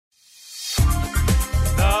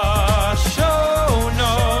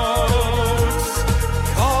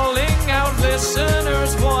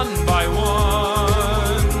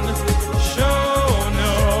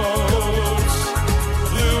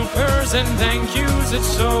Morning Cues, it's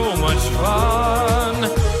so much fun.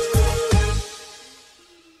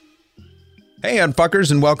 Hey,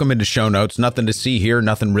 Unfuckers, and welcome into Show Notes. Nothing to see here,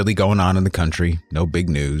 nothing really going on in the country. No big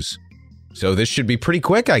news. So this should be pretty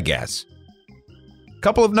quick, I guess.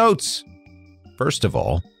 Couple of notes. First of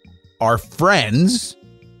all, our friends,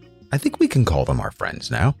 I think we can call them our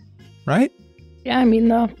friends now, right? Yeah, I mean,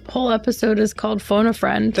 the whole episode is called Phone a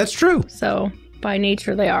Friend. That's true. So, by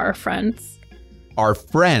nature, they are friends. Our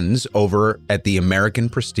friends over at the American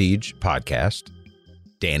Prestige podcast,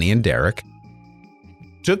 Danny and Derek,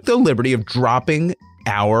 took the liberty of dropping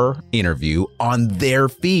our interview on their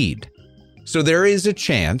feed. So there is a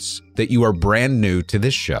chance that you are brand new to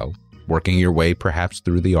this show, working your way perhaps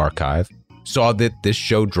through the archive, saw that this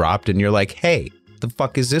show dropped and you're like, hey, the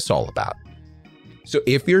fuck is this all about? So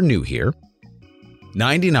if you're new here,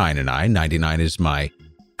 99 and I, 99 is my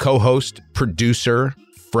co-host, producer,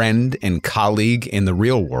 friend, and colleague in the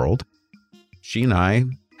real world. She and I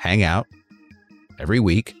hang out every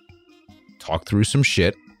week, talk through some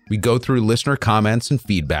shit. We go through listener comments and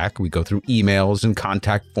feedback. We go through emails and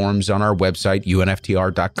contact forms on our website,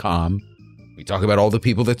 unftr.com. We talk about all the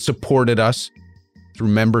people that supported us through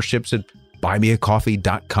memberships at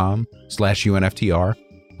buymeacoffee.com/UNFTR.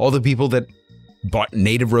 All the people that bought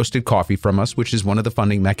native roasted coffee from us, which is one of the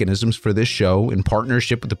funding mechanisms for this show in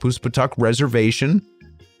partnership with the Poospatuck Reservation,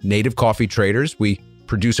 Native Coffee Traders. We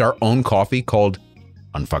produce our own coffee called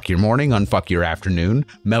Unfuck Your Morning, Unfuck Your Afternoon,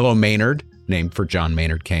 Mellow Maynard, named for John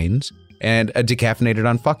Maynard Keynes, and a decaffeinated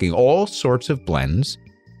Unfucking. All sorts of blends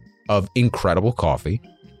of incredible coffee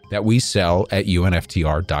that we sell at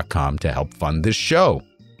unftr.com to help fund this show.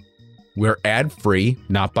 We're ad-free,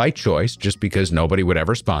 not by choice, just because nobody would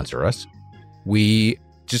ever sponsor us. We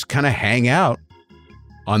just kind of hang out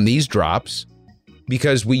on these drops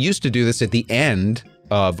because we used to do this at the end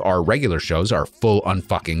of our regular shows, our full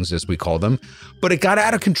unfuckings, as we call them, but it got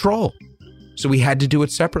out of control. So we had to do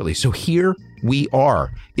it separately. So here we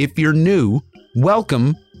are. If you're new,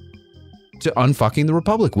 welcome to Unfucking the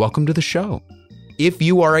Republic. Welcome to the show. If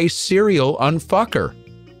you are a serial unfucker,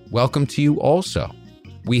 welcome to you also.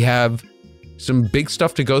 We have some big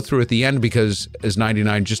stuff to go through at the end because, as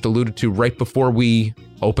 99 just alluded to, right before we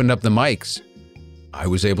opened up the mics, I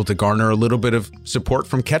was able to garner a little bit of support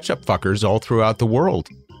from ketchup fuckers all throughout the world.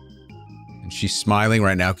 And she's smiling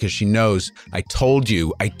right now because she knows I told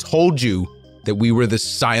you that we were the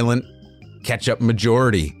silent ketchup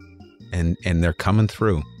majority, and they're coming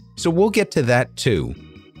through. So we'll get to that too.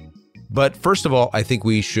 But first of all, I think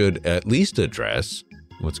we should at least address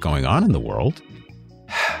what's going on in the world.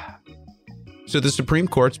 So the Supreme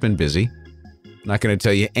Court's been busy. I'm not going to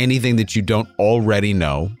tell you anything that you don't already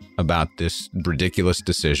know about this ridiculous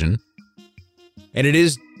decision. And it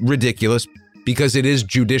is ridiculous because it is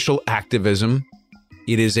judicial activism.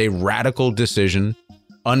 It is a radical decision,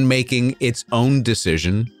 unmaking its own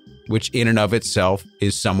decision, which in and of itself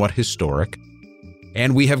is somewhat historic.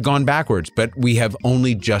 And we have gone backwards, but we have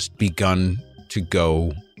only just begun to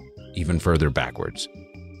go even further backwards.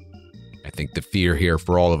 I think the fear here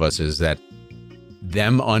for all of us is that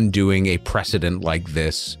them undoing a precedent like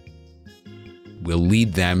this will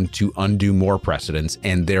lead them to undo more precedents.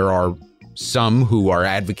 And there are some who are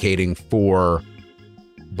advocating for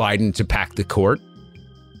Biden to pack the court.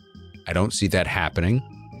 I don't see that happening.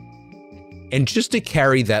 And just to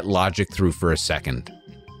carry that logic through for a second,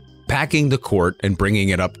 packing the court and bringing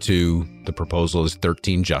it up to the proposal is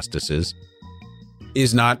 13 justices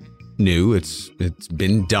is not new. It's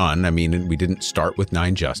been done. I mean, we didn't start with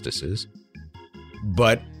 9 justices.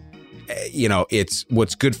 But, you know, it's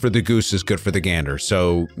what's good for the goose is good for the gander.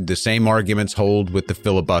 So the same arguments hold with the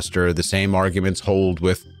filibuster. The same arguments hold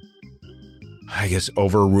with, I guess,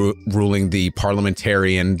 overruling the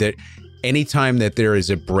parliamentarian. That anytime that there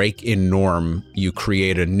is a break in norm, you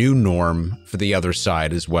create a new norm for the other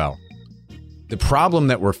side as well. The problem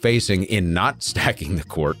that we're facing in not stacking the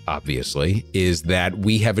court, obviously, is that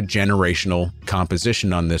we have a generational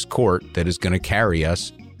composition on this court that is going to carry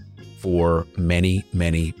us for many,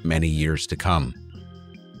 many, many years to come.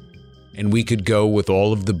 And we could go with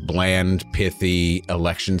all of the bland, pithy,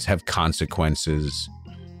 elections have consequences,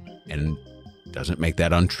 and doesn't make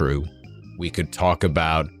that untrue. We could talk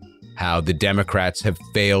about how the Democrats have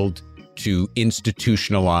failed to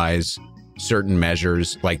institutionalize certain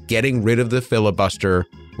measures, like getting rid of the filibuster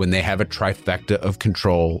when they have a trifecta of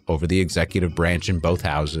control over the executive branch in both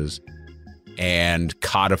houses, and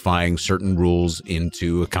codifying certain rules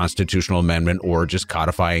into a constitutional amendment or just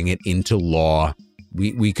codifying it into law.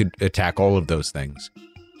 We could attack all of those things.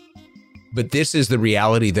 But this is the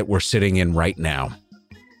reality that we're sitting in right now.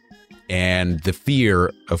 And the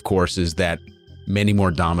fear, of course, is that many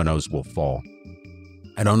more dominoes will fall.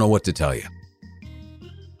 I don't know what to tell you.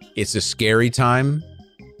 It's a scary time.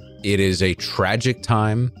 It is a tragic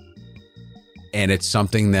time. And it's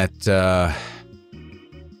something that I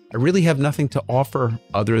really have nothing to offer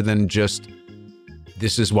other than just,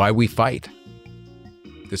 this is why we fight.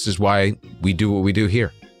 This is why we do what we do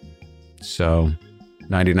here. So,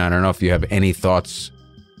 99, I don't know if you have any thoughts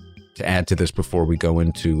to add to this before we go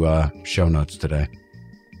into show notes today.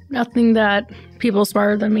 Nothing that people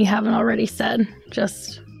smarter than me haven't already said.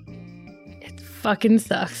 Just, it fucking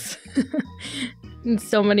sucks. In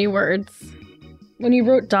so many words. When you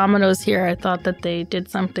wrote Domino's here, I thought that they did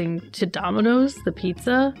something to Domino's, the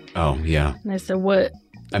pizza. Oh, yeah. And I said, what?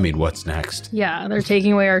 I mean, what's next? Yeah, they're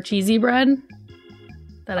taking away our cheesy bread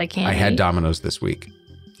that I can't I had eat. Domino's this week.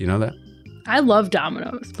 Do you know that? I love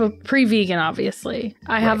Domino's, but pre-vegan, obviously.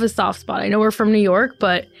 I have a soft spot. I know we're from New York,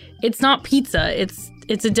 but it's not pizza.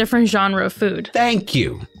 It's a different genre of food. Thank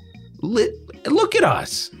you. Look at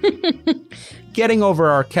us. Getting over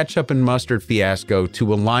our ketchup and mustard fiasco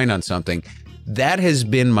to align on something. That has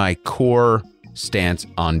been my core stance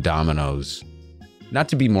on Domino's. Not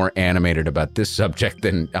to be more animated about this subject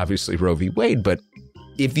than obviously Roe v. Wade, but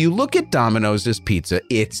if you look at Domino's as pizza,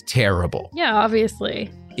 it's terrible. Yeah, obviously.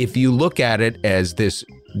 If you look at it as this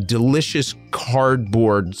delicious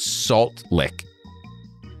cardboard salt lick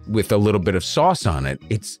with a little bit of sauce on it,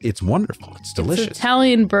 it's wonderful. It's delicious. It's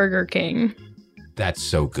Italian Burger King. That's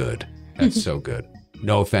so good. That's so good.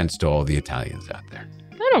 No offense to all the Italians out there.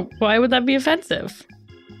 Why would that be offensive?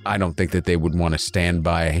 I don't think that they would want to stand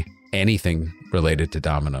by anything related to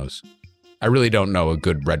Domino's. I really don't know a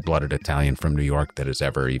good red-blooded Italian from New York that has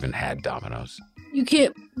ever even had Domino's. You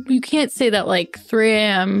can't say that like 3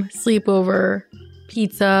 a.m. sleepover,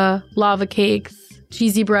 pizza, lava cakes,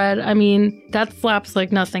 cheesy bread. I mean, that slaps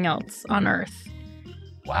like nothing else on earth.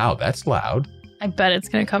 Wow, that's loud. I bet it's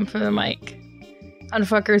going to come from the mic.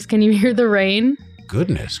 Unfuckers, can you hear the rain?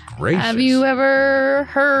 Goodness gracious. Have you ever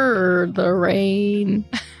heard the rain?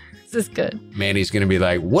 This is good. Manny's going to be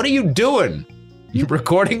like, what are you doing? You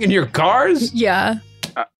recording in your cars? Yeah.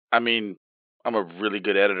 I mean, I'm a really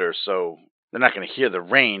good editor, so they're not going to hear the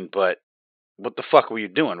rain, but what the fuck were you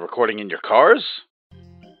doing? Recording in your cars?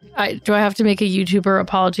 Do I have to make a YouTuber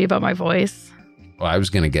apology about my voice? Well, I was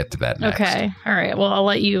going to get to that next. Okay. All right. Well, I'll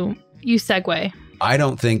let you segue. I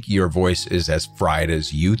don't think your voice is as fried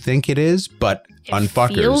as you think it is, but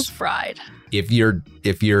Unfuckers, feels fried. If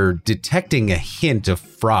you're detecting a hint of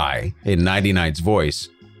fry in 99's voice,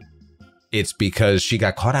 it's because she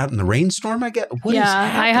got caught out in the rainstorm, I guess. What is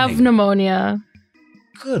happening? I have pneumonia.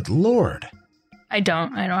 Good Lord. I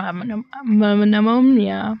don't have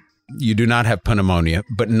pneumonia. You do not have pneumonia,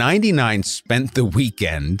 but 99 spent the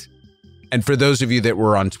weekend. And for those of you that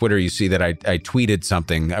were on Twitter, you see that I tweeted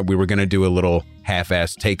something. We were going to do a little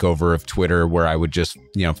half-assed takeover of Twitter where I would just,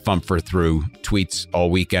 thumper through tweets all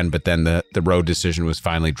weekend. But then the Roe decision was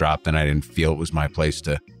finally dropped and I didn't feel it was my place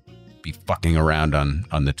to be fucking around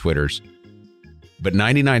on the Twitters. But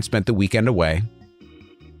 99 spent the weekend away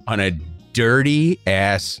on a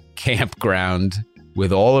dirty-ass campground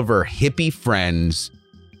with all of her hippie friends,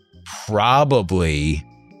 probably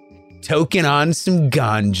toking on some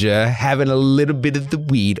ganja, having a little bit of the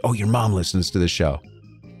weed. Oh, your mom listens to the show.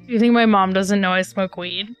 Do you think my mom doesn't know I smoke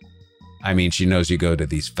weed? I mean, she knows you go to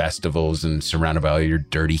these festivals and surrounded by all your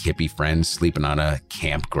dirty hippie friends sleeping on a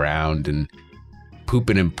campground and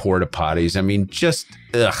pooping in porta potties. I mean, just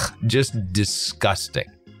disgusting.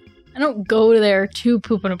 I don't go there to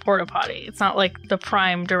poop in a porta potty. It's not like the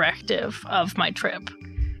prime directive of my trip.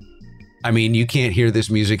 I mean, you can't hear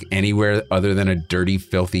this music anywhere other than a dirty,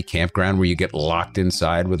 filthy campground where you get locked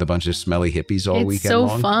inside with a bunch of smelly hippies all weekend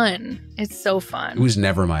long. It's so fun. It was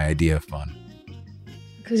never my idea of fun.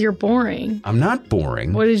 Because you're boring. I'm not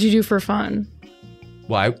boring. What did you do for fun?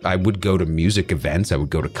 Well, I would go to music events. I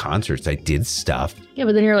would go to concerts. I did stuff. Yeah,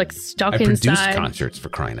 but then you're like stuck inside. I produced concerts, for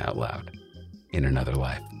crying out loud, in another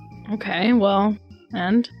life. Okay, well,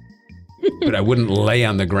 and? But I wouldn't lay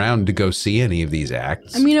on the ground to go see any of these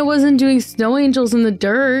acts. I mean, I wasn't doing snow angels in the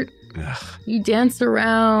dirt. Ugh. You danced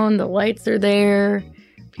around. The lights are there.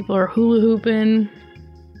 People are hula hooping.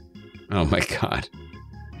 Oh my God.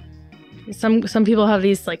 Some people have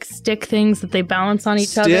these like stick things that they balance on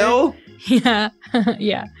each other. Still? Yeah.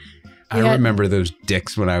 Yeah. I remember those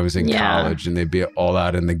dicks when I was in college, and they'd be all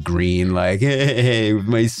out in the green, like, hey, with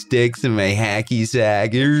my sticks and my hacky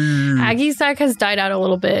sack. Hacky sack has died out a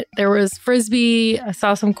little bit. There was frisbee. I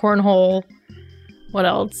saw some cornhole. What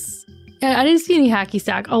else? I didn't see any hacky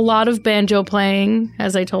sack. A lot of banjo playing,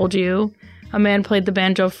 as I told you. A man played the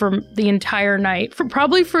banjo for the entire night,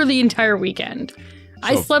 probably for the entire weekend.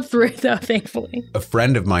 I slept through it, though, thankfully. A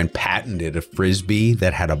friend of mine patented a Frisbee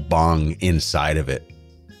that had a bong inside of it.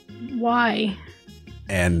 Why?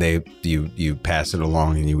 And you pass it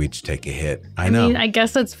along and you each take a hit. I know. mean, I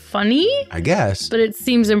guess that's funny. I guess. But it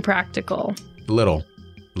seems impractical. Little.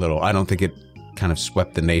 I don't think it kind of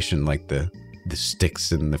swept the nation like the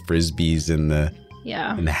sticks and the Frisbees and the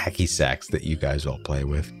hacky sacks that you guys all play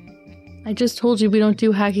with. I just told you we don't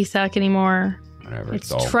do hacky sack anymore. Whatever.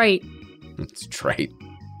 It's trite. It's trite.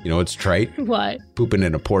 You know what's trite? What? Pooping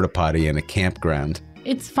in a porta potty in a campground.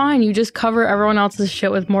 It's fine. You just cover everyone else's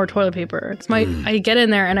shit with more toilet paper. It's I get in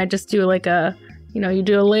there and I just do like you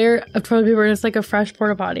do a layer of toilet paper and it's like a fresh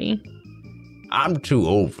porta potty. I'm too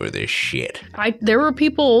old for this shit. There were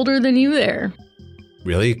people older than you there.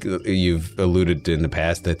 Really? You've alluded in the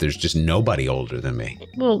past that there's just nobody older than me.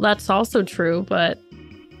 Well, that's also true, but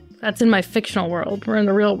that's in my fictional world. We're in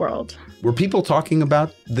the real world. Were people talking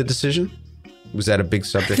about the decision? Was that a big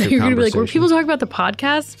subject of conversation? You're going to be like, were people talking about the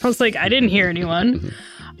podcast? I was like, I didn't hear anyone.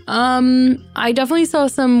 I definitely saw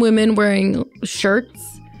some women wearing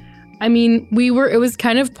shirts. I mean, it was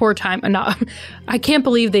kind of poor time. I can't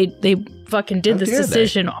believe they fucking did this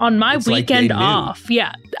decision on my weekend off.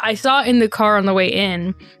 Yeah. I saw it in the car on the way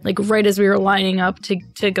in, like right as we were lining up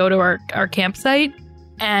to go to our campsite.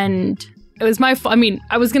 And it was my fault. I mean,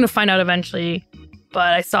 I was going to find out eventually,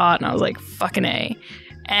 but I saw it and I was like, fucking A.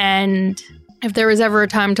 And if there was ever a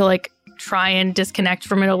time to like try and disconnect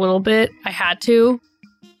from it a little bit, I had to.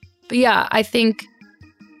 But yeah, I think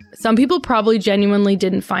some people probably genuinely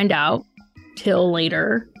didn't find out till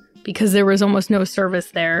later because there was almost no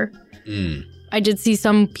service there. I did see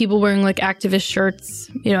some people wearing like activist shirts,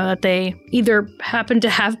 that they either happened to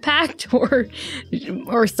have packed or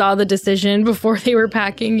saw the decision before they were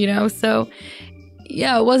packing, So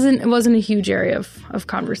yeah, it wasn't a huge area of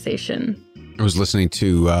conversation. I was listening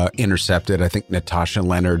to Intercepted. I think Natasha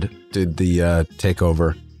Leonard did the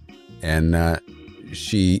takeover, and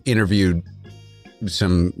she interviewed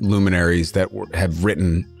some luminaries that have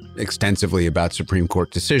written extensively about Supreme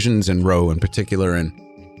Court decisions and Roe in particular. And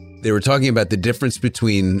they were talking about the difference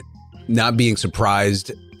between not being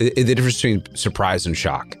surprised, the difference between surprise and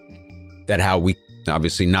shock. That how we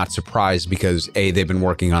obviously not surprised because A, they've been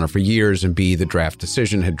working on it for years, and B, the draft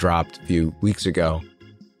decision had dropped a few weeks ago.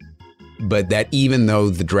 But that even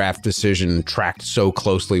though the draft decision tracked so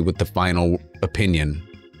closely with the final opinion,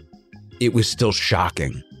 it was still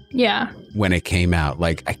shocking. Yeah. When it came out.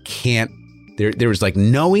 Like, I can't, there was like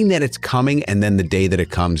knowing that it's coming and then the day that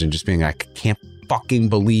it comes and just being like, I can't fucking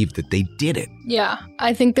believe that they did it. Yeah.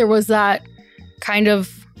 I think there was that kind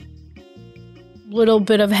of little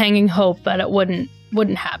bit of hanging hope that it wouldn't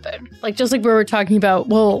happen. Like, just like we were talking about,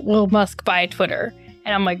 will Musk buy Twitter?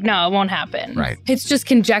 And I'm like, no, it won't happen. Right. It's just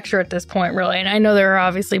conjecture at this point, really. And I know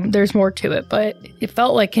there's more to it, but it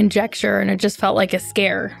felt like conjecture and it just felt like a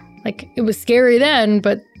scare. Like, it was scary then,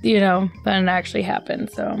 but, then it actually happened.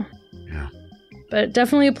 So, yeah. But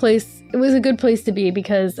definitely it was a good place to be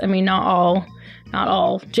because, I mean, not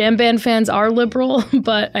all jam band fans are liberal,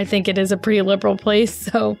 but I think it is a pretty liberal place.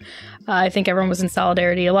 So I think everyone was in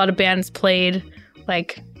solidarity. A lot of bands played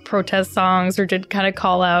like protest songs or did kind of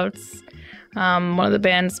call outs. One of the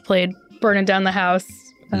bands played Burning Down the House.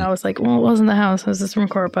 And I was like, well, it wasn't the house. It was the Supreme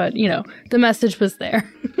Court. But, the message was there.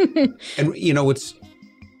 And,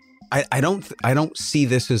 I don't see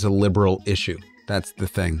this as a liberal issue. That's the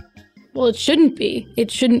thing. Well, it shouldn't be.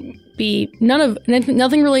 It shouldn't be.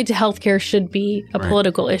 Nothing related to healthcare should be a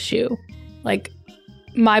political issue. Like,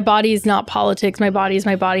 my body is not politics. My body is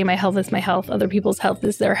my body. My health is my health. Other people's health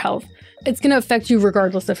is their health. It's going to affect you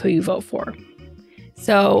regardless of who you vote for.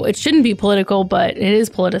 So it shouldn't be political, but it is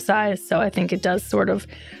politicized. So I think it does sort of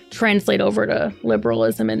translate over to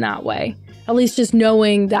liberalism in that way. At least just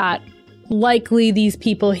knowing that likely these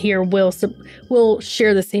people here will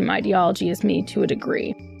share the same ideology as me to a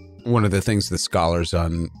degree. One of the things the scholars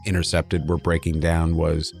on Intercepted were breaking down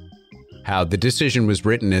was how the decision was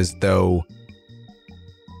written as though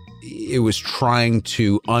it was trying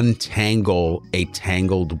to untangle a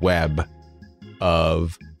tangled web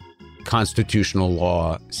of constitutional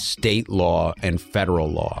law, state law, and federal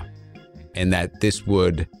law, and that this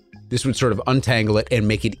would sort of untangle it and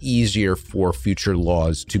make it easier for future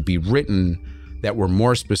laws to be written that were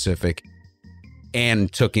more specific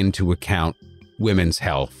and took into account women's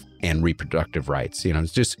health and reproductive rights.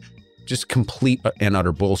 It's just complete and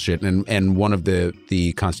utter bullshit. And one of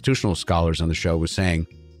the constitutional scholars on the show was saying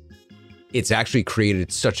it's actually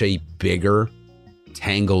created such a bigger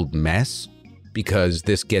tangled mess because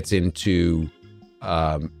this gets into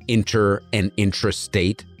inter and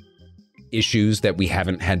intrastate issues that we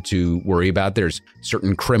haven't had to worry about. There's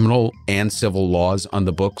certain criminal and civil laws on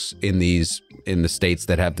the books in the states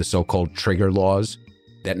that have the so-called trigger laws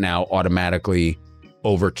that now automatically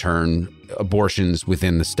overturn abortions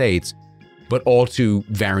within the states, but all to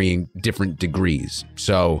varying different degrees.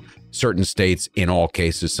 So certain states, in all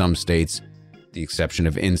cases, some states, the exception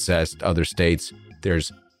of incest, other states,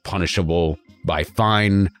 there's punishable by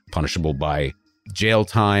fine, punishable by jail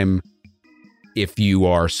time. If you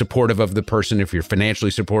are supportive of the person, if you're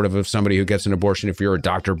financially supportive of somebody who gets an abortion, if you're a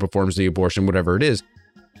doctor who performs the abortion, whatever it is,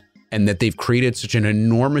 and that they've created such an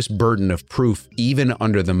enormous burden of proof, even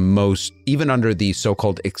under the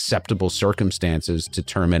so-called acceptable circumstances to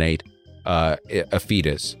terminate a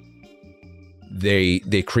fetus. They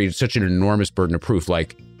created such an enormous burden of proof,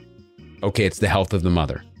 like, okay, it's the health of the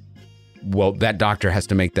mother. Well, that doctor has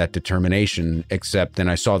to make that determination, except, and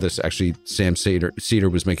I saw this actually, Sam Cedar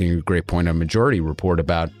was making a great point on Majority Report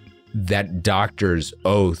about that doctor's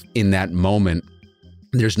oath in that moment.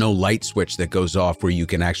 There's no light switch that goes off where you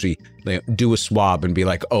can actually do a swab and be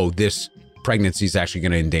like, oh, this pregnancy is actually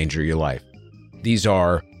going to endanger your life. These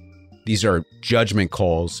are judgment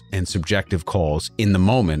calls and subjective calls in the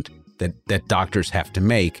moment that doctors have to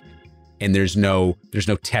make. And there's no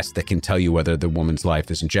test that can tell you whether the woman's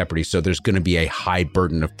life is in jeopardy. So there's going to be a high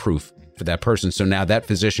burden of proof for that person. So now that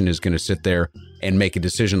physician is going to sit there and make a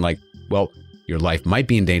decision like, well, your life might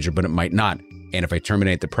be in danger, but it might not. And if I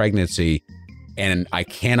terminate the pregnancy and I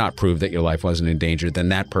cannot prove that your life wasn't in danger, then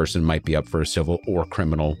that person might be up for a civil or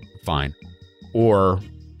criminal fine. Or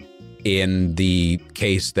in the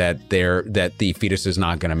case that the fetus is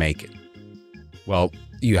not going to make it, well,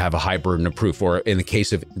 you have a high burden of proof. Or in the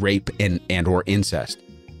case of rape and or incest,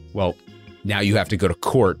 well, now you have to go to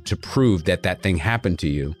court to prove that thing happened to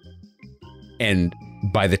you. And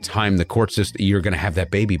by the time the court system, you're going to have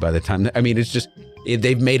that baby by the time, it's just,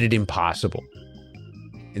 they've made it impossible.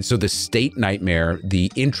 And so the state nightmare, the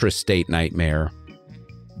intrastate nightmare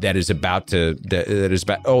they're talking about the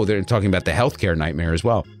healthcare nightmare as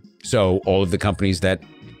well. So all of the companies that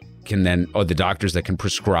can then, or the doctors that can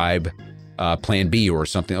prescribe Plan B or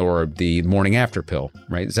something, or the morning after pill,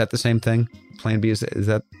 right? Is that the same thing? Plan B, is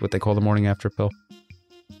that what they call the morning after pill?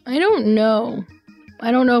 I don't know. I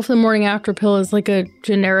don't know if the morning after pill is like a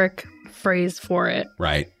generic phrase for it.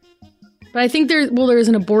 Right. But I think there's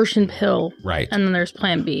an abortion pill. Right. And then there's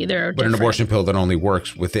Plan B. But an abortion pill that only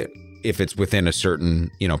works with it if it's within a certain,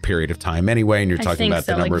 period of time anyway. And you're talking about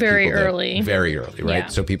the number of people. Very early, right? Yeah.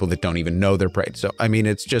 So people that don't even know they're pregnant. So,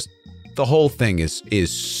 it's just, the whole thing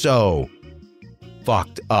is so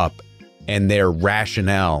fucked up, and their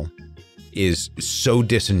rationale is so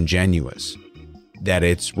disingenuous that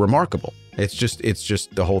it's remarkable. It's just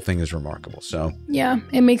the whole thing is remarkable. So yeah,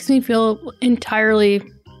 it makes me feel entirely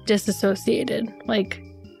disassociated. Like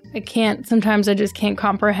sometimes I just can't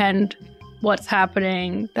comprehend what's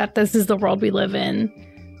happening, that this is the world we live in.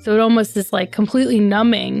 So it almost is like completely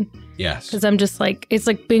numbing. Yes. Because I'm just like, it's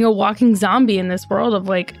like being a walking zombie in this world of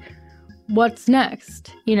like, what's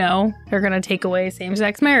next? They're going to take away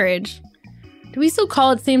same-sex marriage. Do we still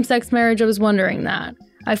call it same-sex marriage? I was wondering that.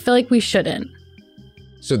 I feel like we shouldn't.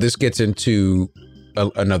 So this gets into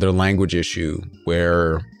another language issue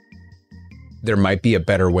where there might be a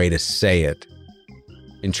better way to say it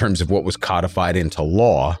in terms of what was codified into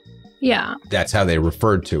law. Yeah. That's how they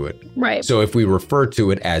referred to it. Right. So if we refer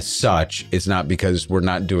to it as such, it's not because we're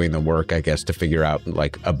not doing the work, I guess, to figure out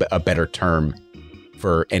like a better term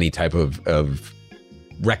for any type of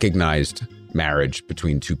recognized marriage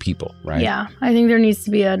between two people, right? Yeah, I think there needs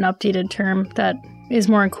to be an updated term that is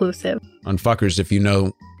more inclusive. Unfuckers, if you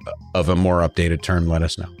know of a more updated term, let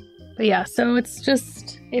us know. But yeah, so it's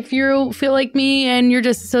just, if you feel like me and you're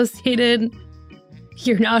disassociated,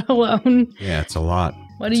 you're not alone. Yeah, it's a lot.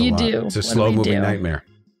 What do you do? It's a slow-moving nightmare.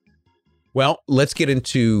 Well, let's get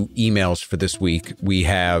into emails for this week. We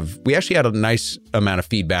actually had a nice amount of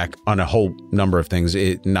feedback on a whole number of things,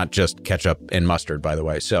 not just ketchup and mustard, by the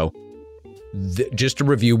way. So just to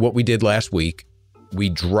review what we did last week,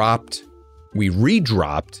 we redropped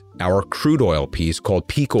our crude oil piece called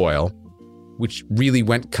Peak Oil, which really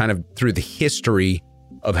went kind of through the history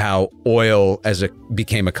of how oil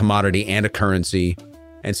became a commodity and a currency,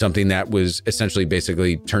 and something that was essentially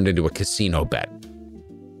basically turned into a casino bet,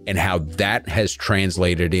 and how that has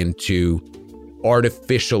translated into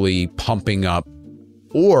artificially pumping up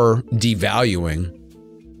or devaluing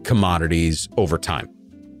commodities over time.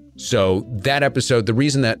 So that episode, the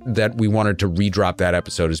reason that we wanted to redrop that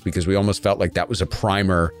episode is because we almost felt like that was a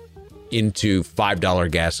primer into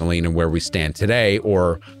 $5 gasoline and where we stand today,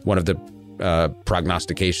 or one of the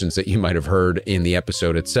prognostications that you might have heard in the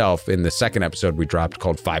episode itself, in the second episode we dropped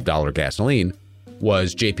called $5 gasoline,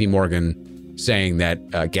 was JP Morgan saying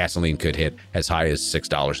that gasoline could hit as high as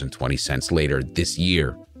 $6.20 later this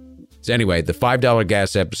year. So anyway, the $5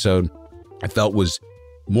 gas episode I felt was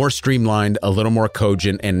more streamlined, a little more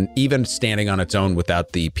cogent, and even standing on its own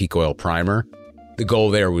without the peak oil primer. The goal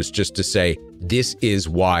there was just to say, this is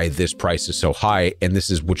why this price is so high, and this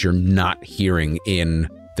is what you're not hearing in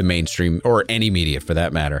the mainstream or any media for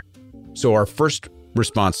that matter. So our first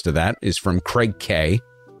response to that is from Craig K.,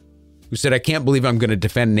 who said, I can't believe I'm going to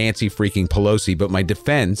defend Nancy freaking Pelosi, but my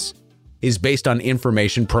defense is based on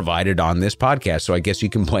information provided on this podcast, so I guess you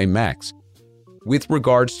can blame Max. With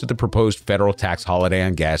regards to the proposed federal tax holiday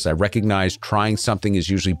on gas, I recognize trying something is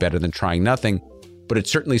usually better than trying nothing, but it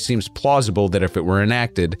certainly seems plausible that if it were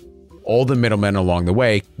enacted, all the middlemen along the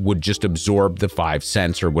way would just absorb the 5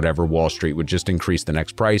 cents or whatever. Wall Street would just increase the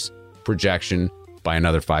next price projection by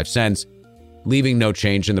another 5 cents, leaving no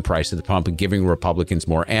change in the price of the pump and giving Republicans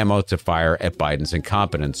more ammo to fire at Biden's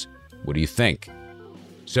incompetence. What do you think?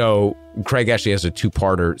 So Craig actually has a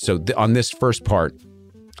two-parter. So on this first part,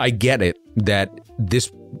 I get it that this,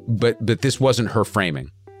 but this wasn't her framing.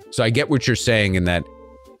 So I get what you're saying in that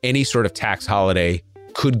any sort of tax holiday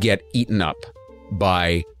could get eaten up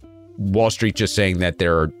by Wall Street just saying that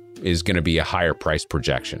there is going to be a higher price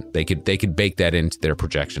projection. They could bake that into their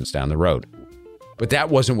projections down the road. But that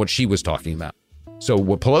wasn't what she was talking about. So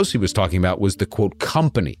what Pelosi was talking about was the, quote,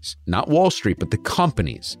 companies, not Wall Street, but the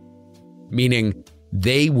companies, meaning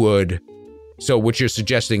they would. So what you're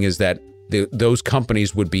suggesting is that those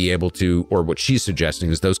companies would be able to, or what she's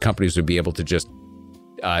suggesting is those companies would be able to just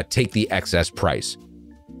take the excess price.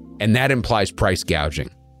 And that implies price gouging.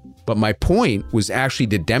 But my point was actually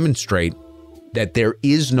to demonstrate that there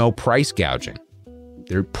is no price gouging.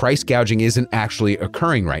 Their price gouging isn't actually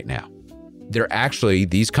occurring right now.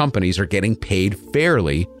 These companies are getting paid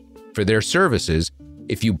fairly for their services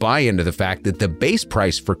if you buy into the fact that the base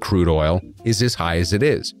price for crude oil is as high as it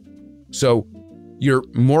is. So you're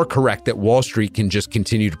more correct that Wall Street can just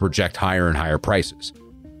continue to project higher and higher prices.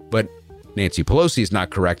 But Nancy Pelosi is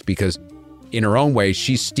not correct because in her own way,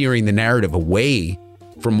 she's steering the narrative away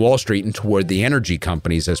from Wall Street and toward the energy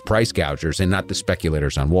companies as price gougers and not the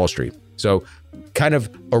speculators on Wall Street. So kind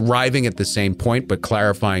of arriving at the same point, but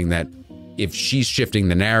clarifying that if she's shifting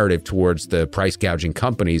the narrative towards the price gouging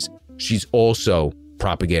companies, she's also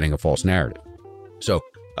propagating a false narrative. So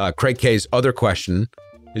Craig K's other question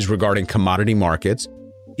is regarding commodity markets.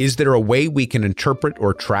 Is there a way we can interpret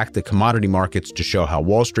or track the commodity markets to show how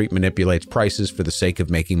Wall Street manipulates prices for the sake of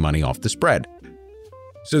making money off the spread?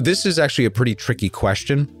 So this is actually a pretty tricky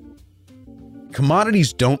question.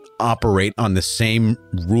 Commodities don't operate on the same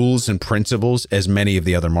rules and principles as many of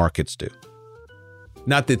the other markets do.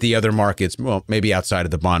 Not that the other markets, well, maybe outside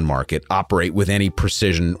of the bond market, operate with any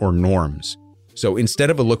precision or norms. So instead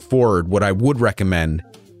of a look forward, what I would recommend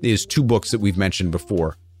is two books that we've mentioned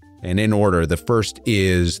before. And in order, the first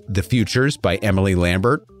is The Futures by Emily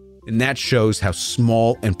Lambert. And that shows how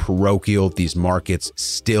small and parochial these markets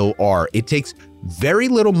still are. It takes very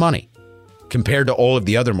little money compared to all of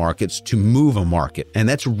the other markets to move a market. And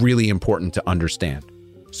that's really important to understand.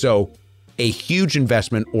 So a huge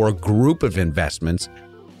investment or a group of investments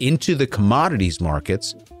into the commodities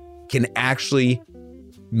markets can actually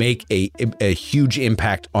make a huge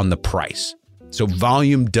impact on the price. So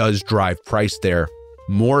volume does drive price there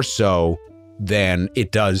more so than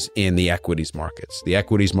it does in the equities markets. The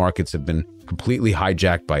equities markets have been completely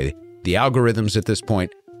hijacked by the algorithms at this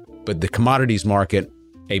point, but the commodities market,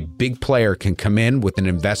 a big player can come in with an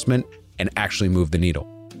investment and actually move the needle.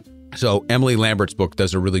 So Emily Lambert's book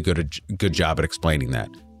does a really good job at explaining that.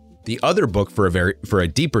 The other book for a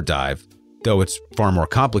deeper dive, though it's far more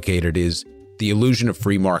complicated, is The Illusion of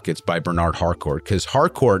Free Markets by Bernard Harcourt, because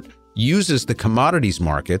Harcourt uses the commodities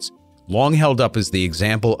markets, long held up as the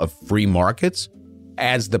example of free markets,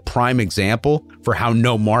 as the prime example for how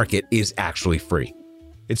no market is actually free.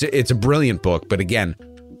 It's a brilliant book, but again,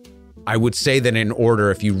 I would say that in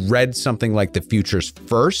order, if you read something like The Futures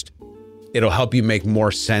first, it'll help you make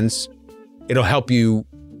more sense. It'll help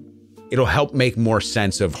make more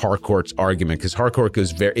sense of Harcourt's argument, because Harcourt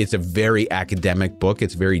it's a very academic book.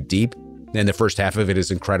 It's very deep. And the first half of it is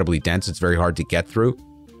incredibly dense. It's very hard to get through,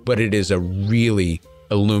 but it is a really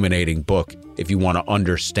illuminating book if you want to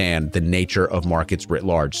understand the nature of markets writ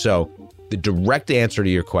large. So the direct answer to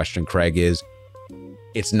your question, Craig, is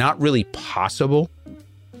it's not really possible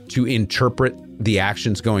to interpret the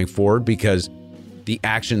actions going forward, because the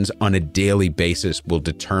actions on a daily basis will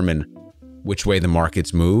determine which way the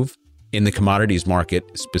markets move. In the commodities market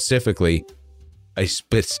specifically,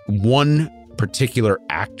 one particular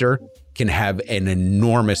actor can have an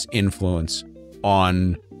enormous influence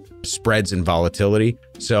on spreads and volatility.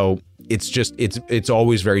 So it's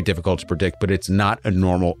always very difficult to predict, but it's not a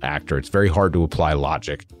normal actor. It's very hard to apply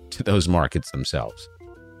logic to those markets themselves.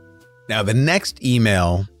 Now, the next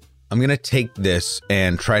email, I'm going to take this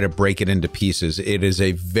and try to break it into pieces. It is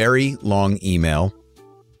a very long email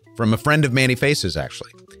from a friend of Manny Faces,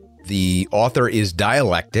 actually. The author is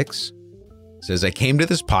Dialectics. It says, I came to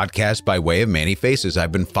this podcast by way of Manny Faces.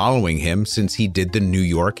 I've been following him since he did the New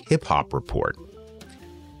York Hip Hop Report.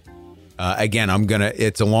 Again,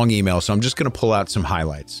 it's a long email, so I'm just going to pull out some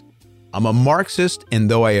highlights. I'm a Marxist,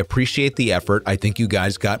 and though I appreciate the effort, I think you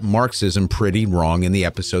guys got Marxism pretty wrong in the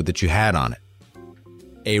episode that you had on it.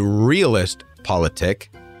 A realist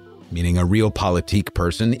politic, meaning a real politique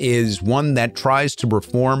person, is one that tries to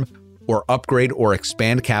reform or upgrade or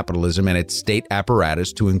expand capitalism and its state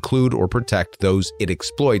apparatus to include or protect those it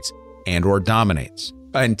exploits and or dominates,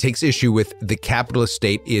 and takes issue with the capitalist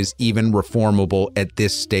state is even reformable at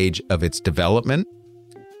this stage of its development,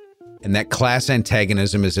 and that class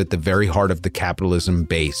antagonism is at the very heart of the capitalism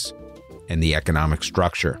base and the economic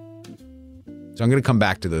structure. So I'm going to come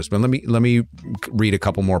back to those, but let me read a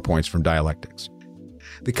couple more points from Dialectics.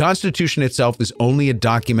 The Constitution itself is only a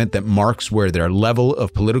document that marks where their level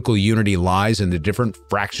of political unity lies, and the different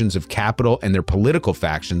fractions of capital and their political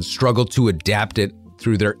factions struggle to adapt it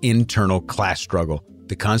through their internal class struggle.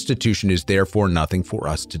 The Constitution is therefore nothing for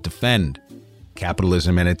us to defend.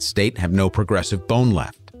 Capitalism and its state have no progressive bone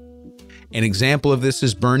left. An example of this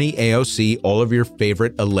is Bernie, AOC, all of your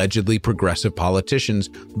favorite allegedly progressive politicians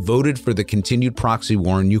voted for the continued proxy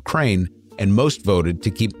war in Ukraine, and most voted to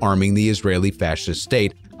keep arming the Israeli fascist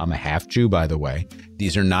state. I'm a half Jew, by the way.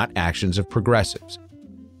 These are not actions of progressives.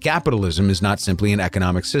 Capitalism is not simply an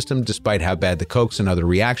economic system, despite how bad the Kochs and other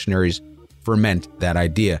reactionaries ferment that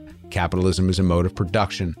idea. Capitalism is a mode of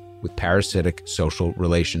production with parasitic social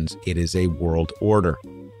relations. It is a world order.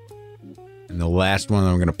 And the last one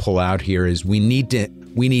I'm going to pull out here is we need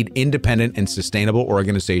independent and sustainable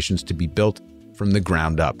organizations to be built from the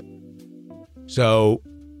ground up. So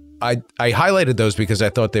I highlighted those because I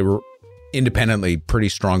thought they were independently pretty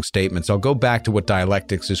strong statements. I'll go back to what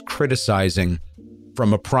Dialectics is criticizing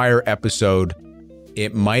from a prior episode.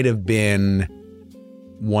 It might have been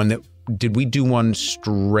one that, did we do one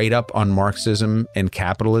straight up on Marxism and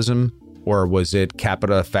capitalism? Or was it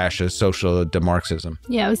Capita, Fascia, Social, Demarxism?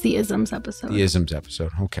 Yeah, it was the Isms episode. The Isms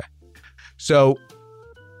episode, okay. So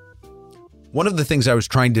one of the things I was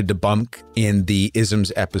trying to debunk in the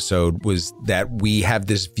Isms episode was that we have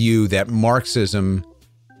this view that Marxism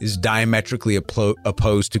is diametrically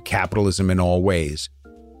opposed to capitalism in all ways.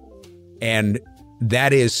 And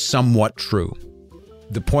that is somewhat true.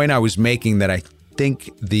 The point I was making that I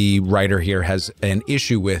think the writer here has an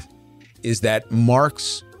issue with is that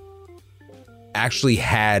Marx actually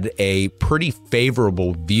had a pretty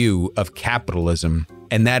favorable view of capitalism,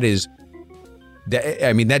 and that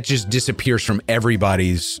just disappears from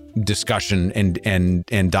everybody's discussion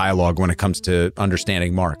and dialogue when it comes to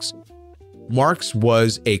understanding Marx. Marx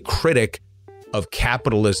was a critic of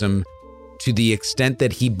capitalism to the extent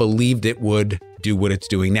that he believed it would do what it's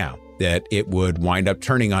doing now, that it would wind up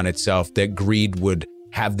turning on itself, that greed would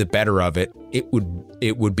have the better of it.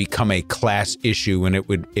 It would become a class issue, and it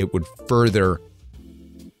would further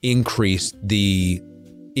increase the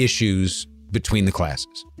issues between the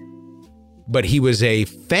classes. But he was a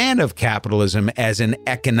fan of capitalism as an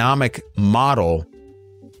economic model,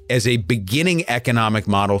 as a beginning economic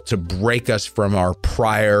model to break us from our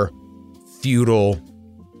prior feudal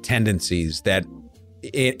tendencies that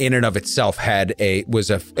in and of itself was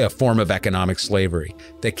a form of economic slavery.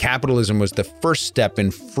 That capitalism was the first step in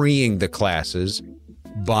freeing the classes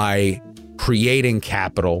by creating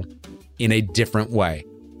capital in a different way.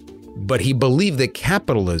 But he believed that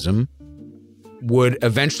capitalism would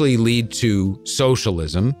eventually lead to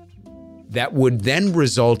socialism that would then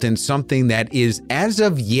result in something that is, as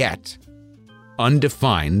of yet,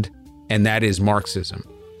 undefined, and that is Marxism.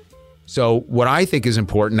 So what I think is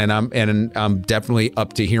important, and I'm definitely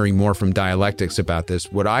up to hearing more from Dialectics about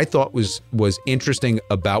this, what I thought was interesting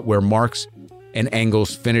about where Marx and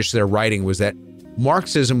Engels finished their writing was that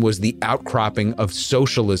Marxism was the outcropping of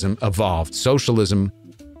socialism evolved. Socialism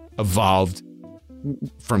evolved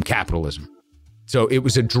from capitalism. So it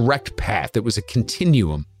was a direct path. It was a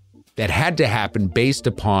continuum that had to happen based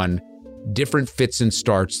upon different fits and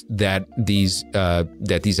starts that these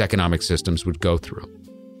economic systems would go through.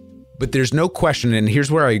 But there's no question, and here's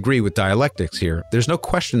where I agree with Dialectics here, there's no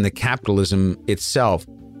question that capitalism itself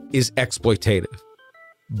is exploitative.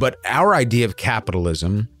 But our idea of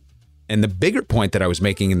capitalism And the bigger point that I was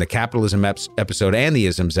making in the capitalism episode and the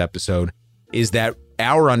isms episode is that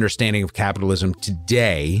our understanding of capitalism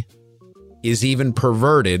today is even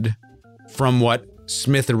perverted from what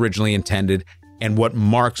Smith originally intended and what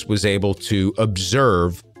Marx was able to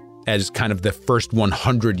observe as kind of the first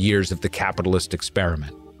 100 years of the capitalist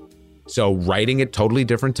experiment. So writing at totally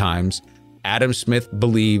different times, Adam Smith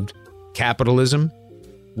believed capitalism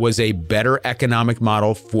was a better economic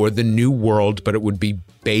model for the new world, but it would be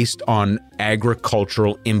based on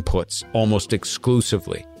agricultural inputs almost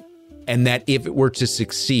exclusively. And that if it were to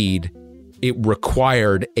succeed, it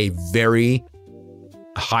required a very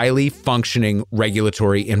highly functioning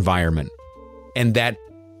regulatory environment. And that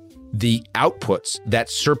the outputs, that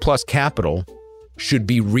surplus capital, should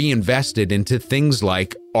be reinvested into things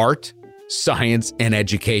like art, science, and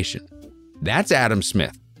education. That's Adam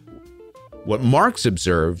Smith. What Marx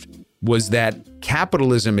observed was that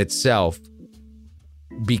capitalism itself,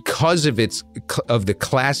 because of the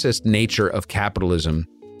classist nature of capitalism,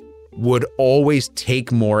 would always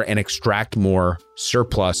take more and extract more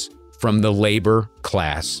surplus from the labor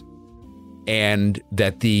class, and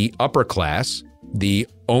that the upper class, the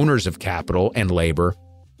owners of capital and labor,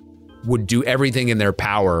 would do everything in their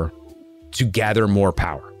power to gather more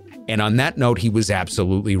power. And on that note, he was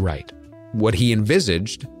absolutely right. What he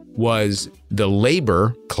envisaged was the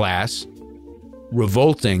labor class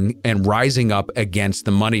revolting and rising up against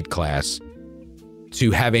the moneyed class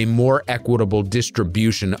to have a more equitable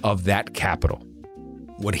distribution of that capital.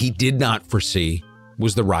 What he did not foresee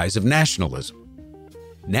was the rise of nationalism.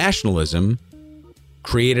 Nationalism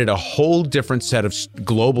created a whole different set of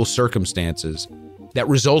global circumstances that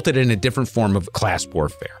resulted in a different form of class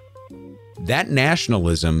warfare. That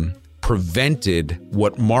nationalism prevented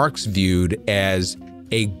what Marx viewed as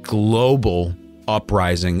a global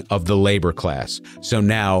uprising of the labor class. So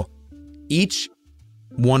now each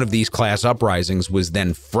one of these class uprisings was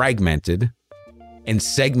then fragmented and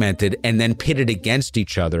segmented and then pitted against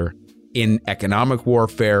each other in economic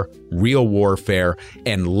warfare, real warfare,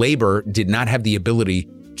 and labor did not have the ability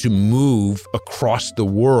to move across the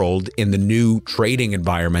world in the new trading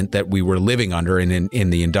environment that we were living under in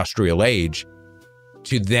the industrial age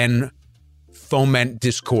to then foment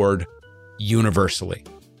discord universally.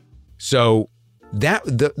 So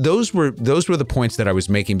those were the points that I was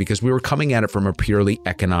making because we were coming at it from a purely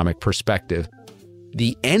economic perspective.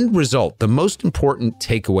 The end result, the most important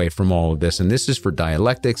takeaway from all of this, and this is for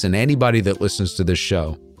dialectics and anybody that listens to this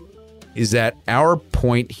show, is that our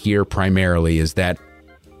point here primarily is that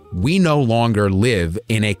we no longer live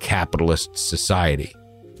in a capitalist society.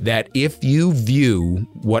 That if you view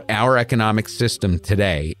what our economic system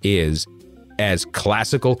today is as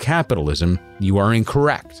classical capitalism, you are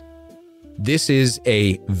incorrect. This is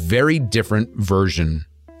a very different version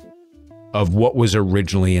of what was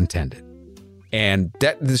originally intended. And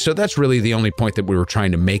so that's really the only point that we were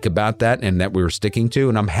trying to make about that and that we were sticking to.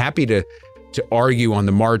 And I'm happy to argue on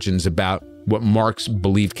the margins about what Marx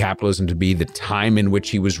believed capitalism to be, the time in which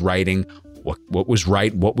he was writing, what was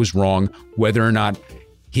right, what was wrong, whether or not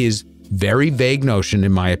his very vague notion,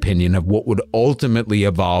 in my opinion, of what would ultimately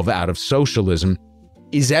evolve out of socialism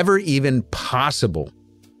is ever even possible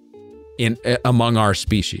among our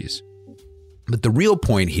species. But the real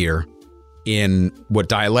point here in what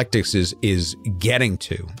dialectics is getting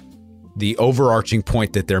to, the overarching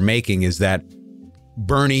point that they're making is that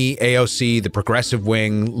Bernie, AOC, the progressive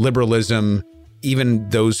wing, liberalism, even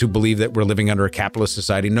those who believe that we're living under a capitalist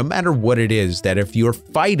society, no matter what it is, that if you're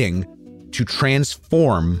fighting to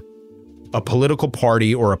transform a political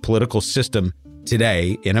party or a political system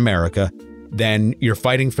today in America, then you're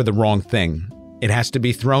fighting for the wrong thing. It has to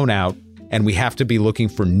be thrown out, and we have to be looking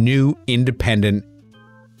for new, independent,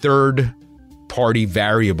 third-party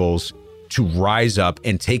variables to rise up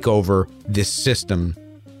and take over this system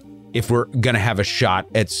if we're going to have a shot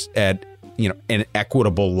at an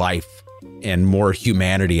equitable life and more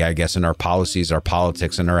humanity, I guess, in our policies, our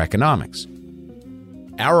politics, and our economics.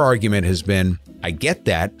 Our argument has been, I get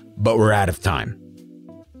that, but we're out of time.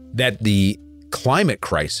 That the climate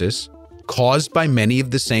crisis, caused by many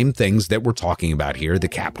of the same things that we're talking about here,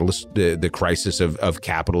 the crisis of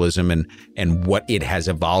capitalism and what it has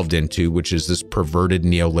evolved into, which is this perverted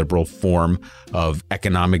neoliberal form of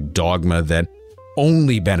economic dogma that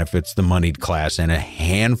only benefits the moneyed class and a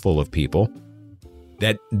handful of people,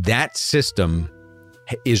 that system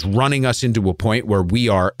is running us into a point where we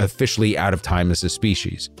are officially out of time as a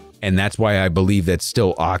species. And that's why I believe that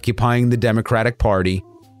still occupying the Democratic Party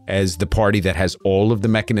as the party that has all of the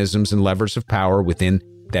mechanisms and levers of power within,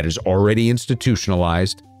 that is already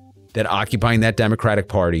institutionalized, that occupying that Democratic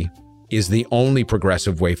Party is the only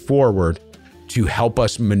progressive way forward to help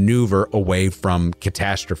us maneuver away from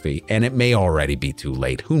catastrophe. And it may already be too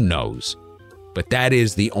late. Who knows? But that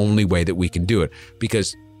is the only way that we can do it,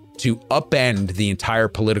 because to upend the entire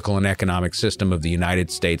political and economic system of the United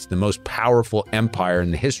States, the most powerful empire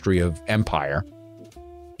in the history of empire,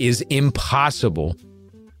 is impossible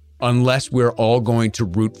unless we're all going to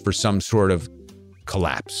root for some sort of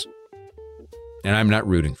collapse. And I'm not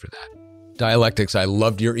rooting for that. Dialectics, I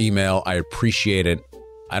loved your email. I appreciate it.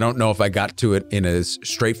 I don't know if I got to it in as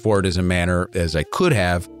straightforward as a manner as I could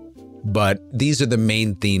have, but these are the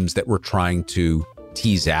main themes that we're trying to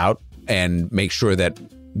tease out and make sure that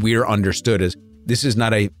we're understood as this is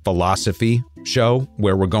not a philosophy show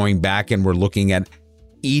where we're going back and we're looking at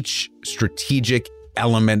each strategic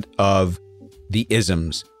element of the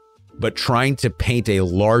isms, but trying to paint a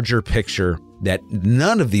larger picture that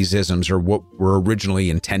none of these isms are what were originally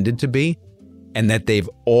intended to be, and that they've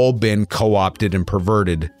all been co-opted and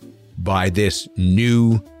perverted by this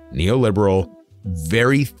new neoliberal,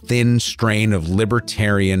 very thin strain of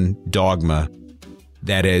libertarian dogma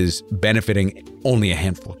that is benefiting only a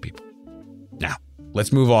handful of people. Now,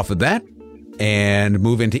 let's move off of that and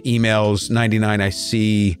move into emails. 99, I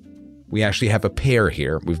see we actually have a pair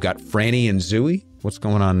here. We've got Franny and Zooey. What's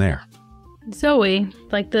going on there? Zoe,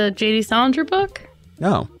 like the J.D. Salinger book?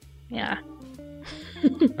 No. Yeah.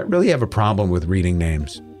 I really have a problem with reading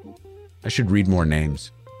names. I should read more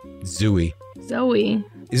names. Zooey. Zoe.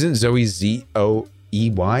 Isn't Zoe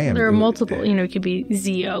Z-O-E-Y? There are multiple, it could be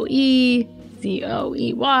Z-O-E,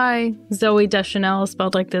 Z-O-E-Y. Zoe Deschanel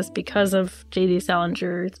spelled like this because of J.D.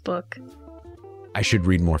 Salinger's book. I should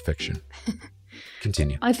read more fiction.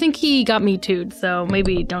 Continue. I think he got me too'd, so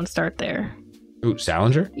maybe don't start there. Ooh,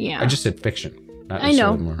 Salinger? Yeah. I just said fiction. I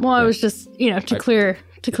know. Well, I was just, to clear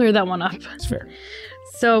that one up. It's fair.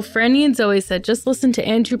 So Franny and Zoe said, just listen to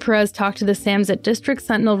Andrew Perez talk to the Sams at District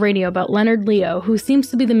Sentinel Radio about Leonard Leo, who seems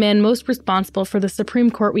to be the man most responsible for the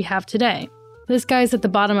Supreme Court we have today. This guy's at the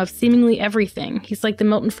bottom of seemingly everything. He's like the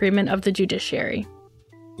Milton Friedman of the judiciary.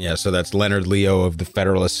 Yeah, so that's Leonard Leo of the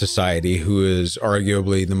Federalist Society, who is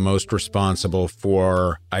arguably the most responsible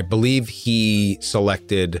for, I believe he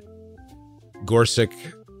selected Gorsuch,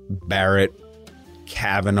 Barrett,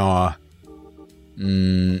 Kavanaugh,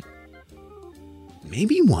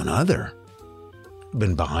 maybe one other.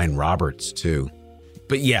 Been behind Roberts, too.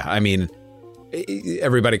 But yeah, I mean,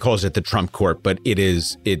 everybody calls it the Trump court, but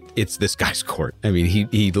it's this guy's court. I mean,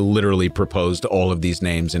 he literally proposed all of these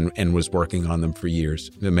names and was working on them for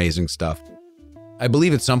years. Amazing stuff. I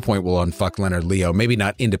believe at some point we'll unfuck Leonard Leo. Maybe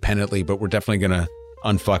not independently, but we're definitely going to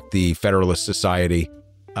unfuck the Federalist Society.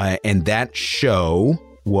 And that show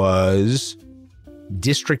was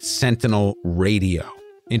District Sentinel Radio.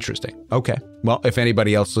 Interesting. Okay. Well, if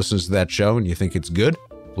anybody else listens to that show and you think it's good,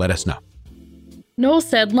 let us know. Noel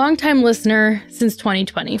said, longtime listener since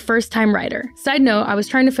 2020, first-time writer. Side note, I was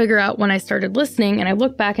trying to figure out when I started listening, and I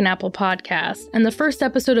looked back in Apple Podcasts, and the first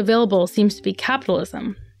episode available seems to be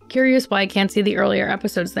capitalism. Curious why I can't see the earlier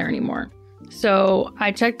episodes there anymore. So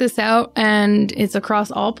I checked this out, and it's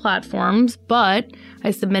across all platforms, but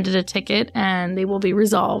I submitted a ticket, and they will be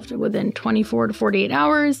resolved within 24 to 48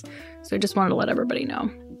 hours. So I just wanted to let everybody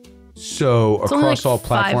know. So It's across only all like 5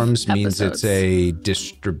 platforms means episodes. it's a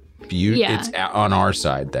distribute. Yeah. It's on our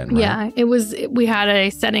side then, right? Yeah, we had a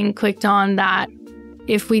setting clicked on that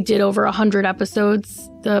if we did over 100 episodes,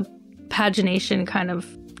 the pagination kind of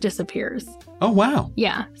disappears. Oh, wow.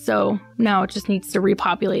 Yeah, so now it just needs to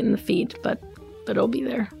repopulate in the feed, but it'll be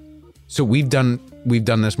there. So we've done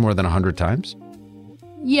this more than 100 times?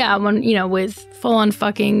 Yeah, with full-on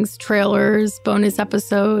fuckings, trailers, bonus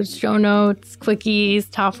episodes, show notes, quickies,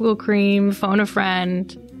 topical cream, phone a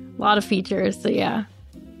friend, a lot of features. So yeah,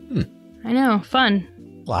 I know, fun.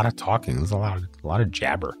 A lot of talking. There's a lot of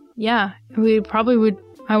jabber. Yeah, we probably would.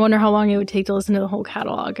 I wonder how long it would take to listen to the whole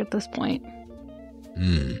catalog at this point.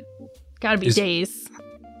 Gotta be days.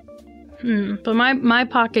 But my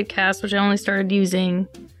Pocket Cast, which I only started using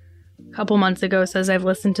a couple months ago, says I've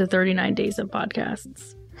listened to 39 days of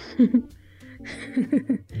podcasts.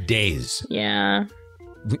 Days. Yeah.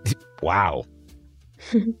 Wow.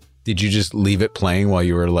 Did you just leave it playing while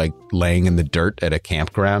you were like laying in the dirt at a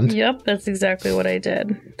campground? Yep, that's exactly what I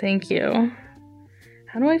did. Thank you.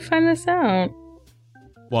 How do I find this out?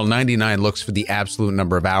 While 99 looks for the absolute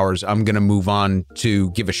number of hours, I'm going to move on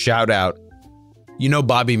to give a shout out.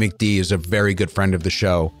 Bobby McD is a very good friend of the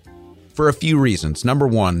show for a few reasons. Number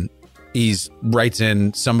one, he writes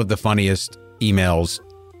in some of the funniest emails,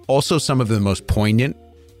 also some of the most poignant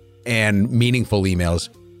and meaningful emails,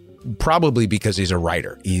 probably because he's a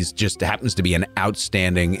writer. He's just happens to be an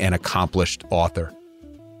outstanding and accomplished author.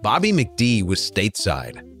 Bobby McD was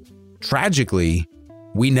stateside Tragically,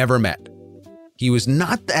 we never met. He was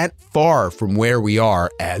not that far from where we are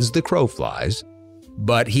as the crow flies,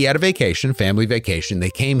 but he had a vacation, family vacation. They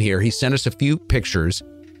came here. He sent us a few pictures.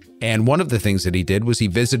 And one of the things that he did was he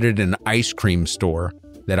visited an ice cream store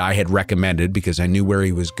that I had recommended because I knew where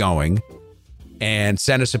he was going, and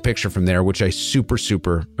sent us a picture from there, which I super,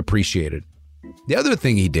 super appreciated. The other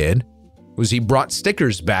thing he did was he brought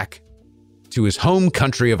stickers back to his home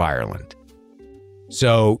country of Ireland.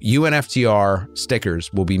 So UNFTR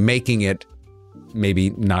stickers will be making it,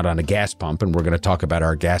 maybe not on a gas pump, and we're going to talk about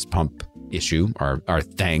our gas pump issue, our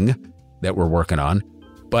thing that we're working on,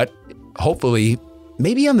 but hopefully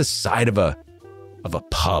maybe on the side of a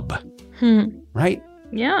pub, right?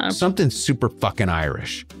 Yeah. Something super fucking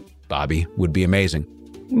Irish, Bobby, would be amazing.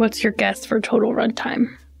 What's your guess for total runtime?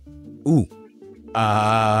 Ooh.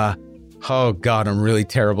 Oh God, I'm really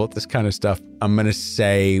terrible at this kind of stuff. I'm going to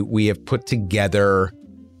say we have put together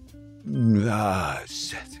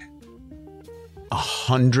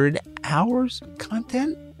 100 hours of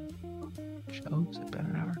content. Shows about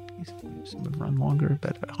an hour piece. Some would run longer,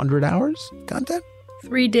 about 100 hours content.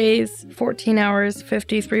 3 days, 14 hours,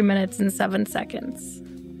 53 minutes, and 7 seconds.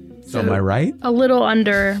 So am I right? A little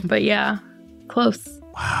under, but yeah, close.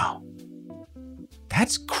 Wow.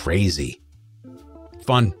 That's crazy.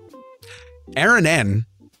 Fun. Aaron N.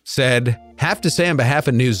 said, have to say on behalf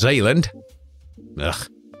of New Zealand. Ugh.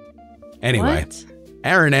 Anyway, What?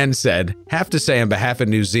 Aaron N. said, have to say on behalf of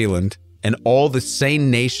New Zealand and all the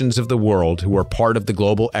sane nations of the world who are part of the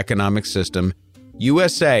global economic system,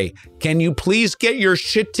 USA, can you please get your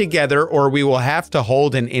shit together or we will have to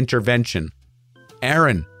hold an intervention?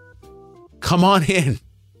 Aaron, come on in.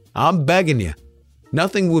 I'm begging you.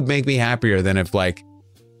 Nothing would make me happier than if like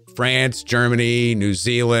France, Germany, New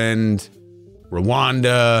Zealand,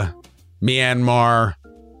 Rwanda, Myanmar.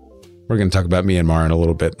 We're going to talk about Myanmar in a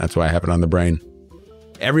little bit. That's why I have it on the brain.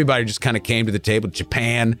 Everybody just kind of came to the table.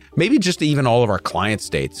 Japan, maybe just even all of our client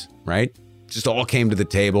states, right? Just all came to the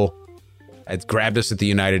table. It grabbed us at the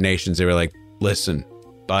United Nations. They were like, listen,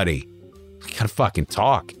 buddy, we got to fucking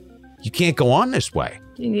talk. You can't go on this way.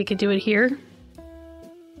 You think you could do it here?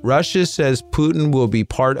 Russia says Putin will be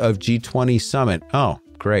part of G20 summit. Oh,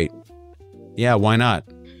 great. Yeah, why not?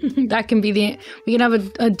 That can be we can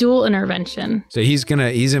have a dual intervention. So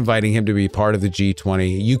he's inviting him to be part of the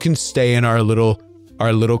G20. You can stay in our little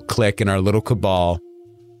clique and our little cabal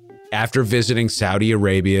after visiting Saudi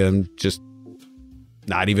Arabia and just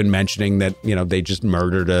not even mentioning that, you know, they just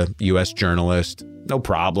murdered a US journalist. No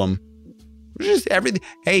problem. Just everything.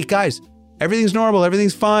 Hey guys, everything's normal.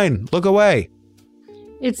 Everything's fine. Look away.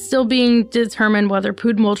 It's still being determined whether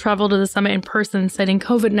Putin will travel to the summit in person, citing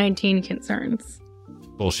COVID-19 concerns.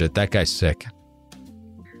 Bullshit. That guy's sick.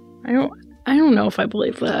 I don't know if I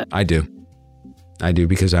believe that. I do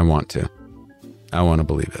because I want to. I want to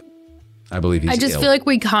believe it. I believe he's I just ill. feel like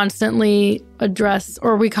we constantly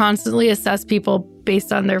assess people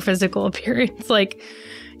based on their physical appearance. Like,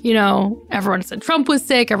 you know, everyone said Trump was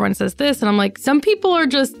sick. Everyone says this. And I'm like, some people are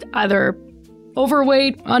just either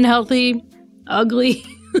overweight, unhealthy, ugly.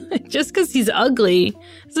 Just because he's ugly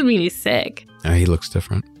doesn't mean he's sick. Yeah, he looks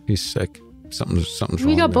different. He's sick. Something's wrong.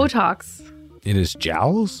 He got there. Botox. In his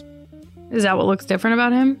jowls? Is that what looks different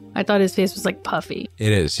about him? I thought his face was like puffy.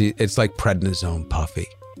 It is. It's like prednisone puffy.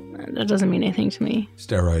 That doesn't mean anything to me.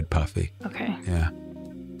 Steroid puffy. Okay. Yeah.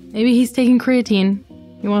 Maybe he's taking creatine.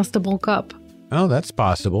 He wants to bulk up. Oh, that's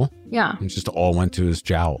possible. Yeah. It just all went to his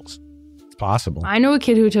jowls. It's possible. I know a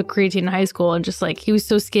kid who took creatine in high school and just like, he was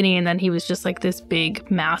so skinny and then he was just like this big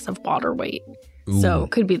mass of water weight. So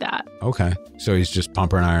it could be that. Okay. So he's just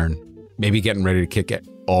pumping iron. Maybe getting ready to kick it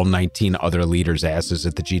all 19 other leaders' asses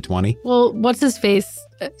at the G20. Well, what's his face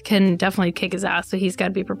can definitely kick his ass, so he's got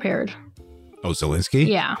to be prepared. Oh, Zelensky?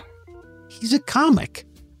 Yeah. He's a comic.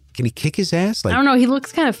 Can he kick his ass? I don't know. He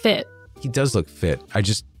looks kind of fit. He does look fit.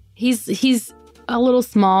 He's a little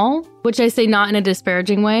small, which I say not in a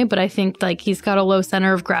disparaging way, but I think like he's got a low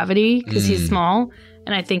center of gravity because he's small,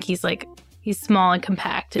 and I think he's small and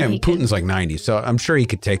compact. And yeah, Putin's like 90, so I'm sure he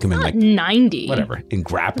could take him in like 90. whatever, in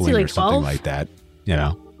grappling like or something 12? like that, you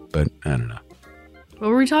know. But I don't know. What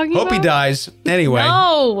were we talking Hope about? he dies. Anyway.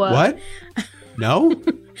 No. What? No?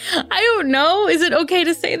 I don't know. Is it okay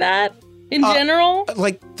to say that in general?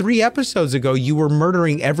 Like 3 episodes ago, you were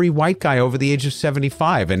murdering every white guy over the age of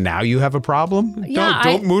 75, and now you have a problem? Yeah,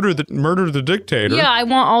 don't murder the dictator. Yeah, I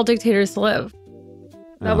want all dictators to live.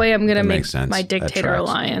 That way I'm going to that make makes sense. my That dictator tracks.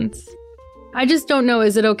 alliance. I just don't know.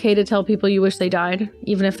 Is it okay to tell people you wish they died,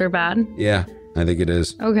 even if they're bad? Yeah, I think it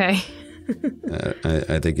is. Okay.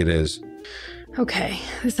 I think it is. Okay,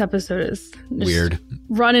 this episode is just Weird.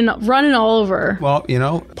 running all over. Well,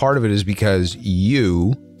 part of it is because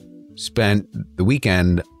you spent the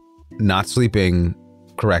weekend not sleeping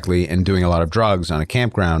correctly and doing a lot of drugs on a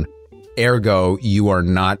campground. Ergo, you are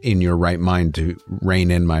not in your right mind to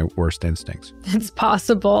rein in my worst instincts. It's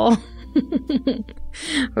possible.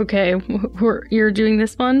 Okay, you're doing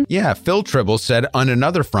this one? Yeah, Phil Tribble said, on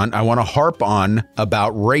another front, I want to harp on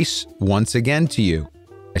about race once again to you.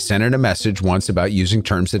 I sent in a message once about using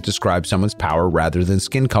terms that describe someone's power rather than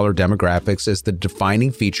skin color demographics as the defining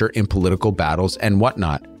feature in political battles and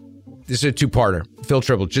whatnot. This is a two-parter. Phil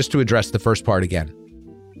Tribble, just to address the first part again.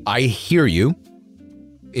 I hear you.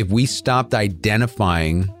 If we stopped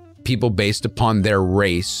identifying people based upon their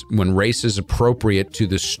race, when race is appropriate to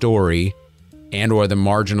the story and or the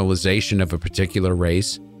marginalization of a particular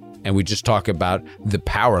race, and we just talk about the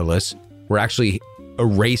powerless, we're actually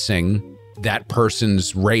erasing that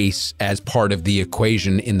person's race as part of the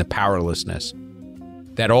equation in the powerlessness.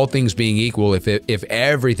 That all things being equal, if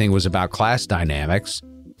everything was about class dynamics,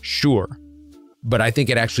 sure. But I think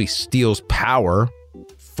it actually steals power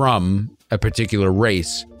from a particular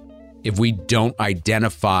race if we don't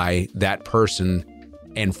identify that person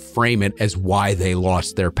and frame it as why they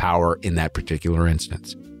lost their power in that particular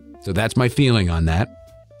instance. So that's my feeling on that.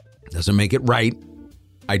 Doesn't make it right.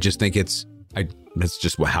 I just think that's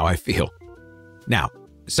just how I feel. Now,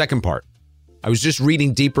 second part. I was just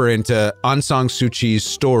reading deeper into Aung San Suu Kyi's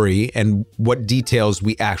story and what details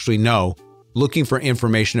we actually know, looking for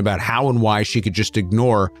information about how and why she could just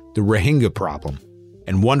ignore the Rohingya problem,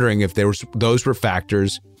 and wondering if those were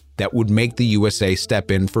factors that would make the USA step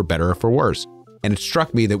in for better or for worse. And it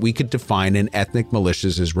struck me that we could define an ethnic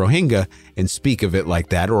militias as Rohingya and speak of it like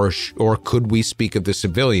that, or could we speak of the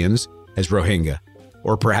civilians as Rohingya?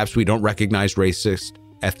 Or perhaps we don't recognize racist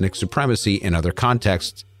ethnic supremacy in other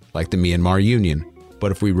contexts, like the Myanmar Union.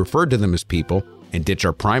 But if we refer to them as people and ditch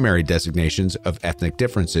our primary designations of ethnic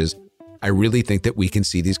differences, I really think that we can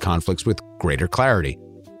see these conflicts with greater clarity.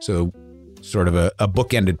 So sort of a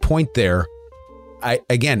bookended point there.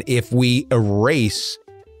 Again, if we erase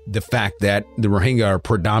the fact that the Rohingya are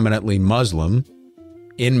predominantly Muslim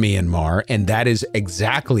in Myanmar, and that is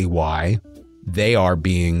exactly why they are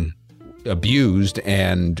being abused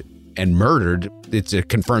and murdered, it's a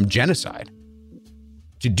confirmed genocide.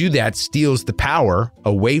 To do that steals the power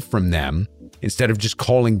away from them instead of just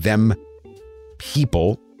calling them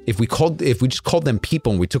people. If we just called them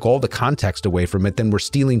people and we took all the context away from it, then we're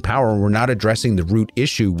stealing power and we're not addressing the root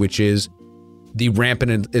issue, which is the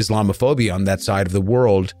rampant Islamophobia on that side of the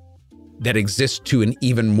world that exists to an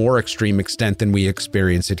even more extreme extent than we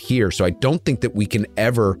experience it here. So I don't think that we can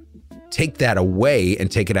ever take that away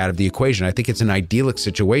and take it out of the equation. I think it's an idyllic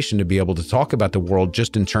situation to be able to talk about the world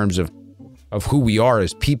just in terms of who we are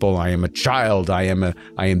as people. I am a child. I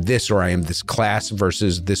am this, or I am this class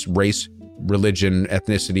versus this race, religion,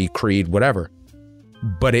 ethnicity, creed, whatever.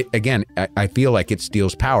 But I feel like it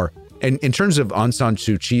steals power. And in terms of Aung San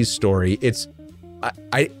Suu Kyi's story,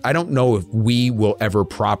 I don't know if we will ever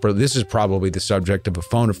this is probably the subject of a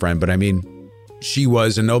phone a friend, but I mean, she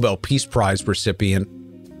was a Nobel Peace Prize recipient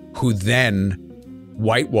who then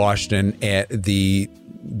whitewashed the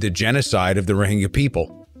genocide of the Rohingya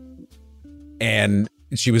people. And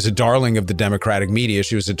she was a darling of the democratic media.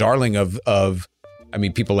 She was a darling of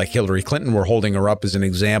people like Hillary Clinton were holding her up as an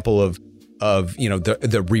example of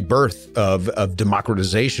the rebirth of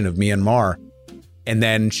democratization of Myanmar. And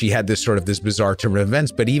then she had this bizarre turn of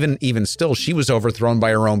events. But even still, she was overthrown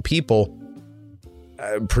by her own people,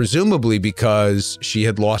 presumably because she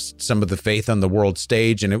had lost some of the faith on the world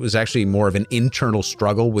stage. And it was actually more of an internal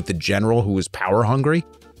struggle with the general who was power hungry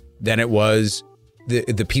than it was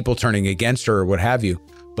the people turning against her or what have you.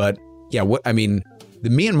 But yeah, the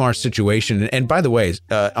Myanmar situation, and by the way,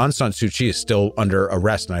 Aung San Suu Kyi is still under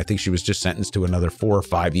arrest, and I think she was just sentenced to another 4 or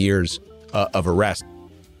 5 years of arrest.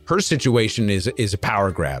 Her situation is a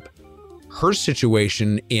power grab. Her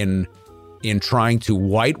situation in trying to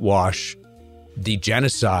whitewash the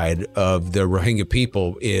genocide of the Rohingya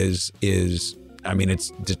people is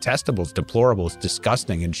it's detestable, it's deplorable, it's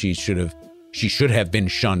disgusting, and she should have been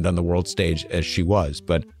shunned on the world stage as she was.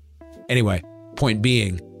 But anyway, point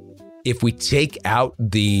being, if we take out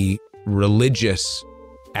the religious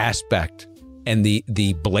aspect and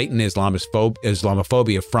the blatant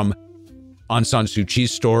Islamophobia from Aung San Suu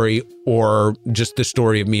Kyi's story, or just the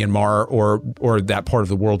story of Myanmar or that part of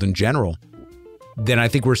the world in general, then I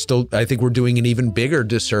think we're doing an even bigger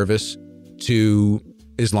disservice to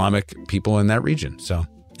Islamic people in that region. So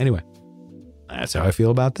anyway, that's how I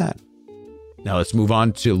feel about that. Now let's move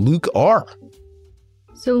on to Luke R.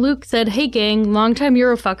 So Luke said, "Hey gang, longtime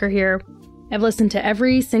Eurofucker here. I've listened to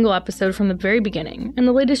every single episode from the very beginning. In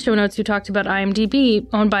the latest show notes, you talked about IMDb,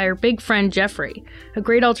 owned by our big friend Jeffrey. A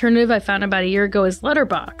great alternative I found about a year ago is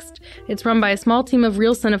Letterboxd. It's run by a small team of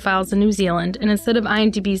real cinephiles in New Zealand, and instead of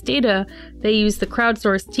IMDb's data, they use the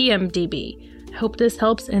crowdsourced TMDb. I hope this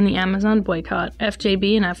helps in the Amazon boycott.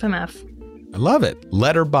 FJB and FMF. I love it.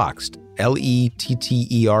 Letterboxd.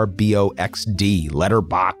 Letterboxd.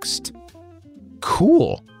 Letterboxd.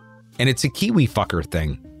 Cool. And it's a Kiwi fucker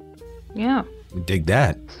thing. Yeah. We dig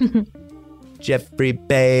that. Jeffrey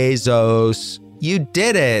Bezos. You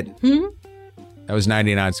did it. That was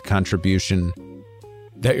 99's contribution.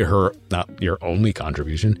 Not your only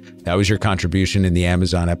contribution. That was your contribution in the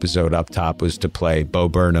Amazon episode up top, was to play Bo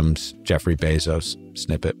Burnham's Jeffrey Bezos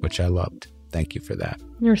snippet, which I loved. Thank you for that.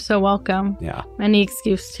 You're so welcome. Yeah. Any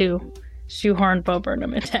excuse to shoehorn Bo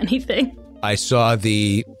Burnham into anything. I saw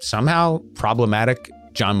the somehow problematic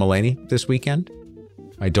John Mulaney this weekend.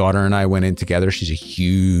 My daughter and I went in together. She's a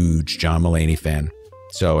huge John Mulaney fan.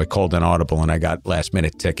 So I called an audible and I got last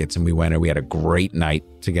minute tickets and we went and we had a great night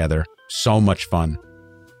together. So much fun.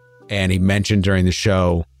 And he mentioned during the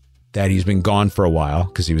show that he's been gone for a while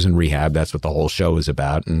because he was in rehab. That's what the whole show was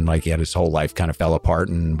about. And like he had his whole life kind of fell apart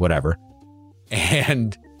and whatever.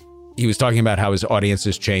 And he was talking about how his audience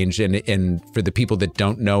has changed. And for the people that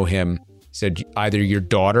don't know him, he said, either your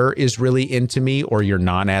daughter is really into me or your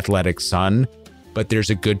non-athletic son. But there's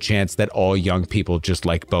a good chance that all young people just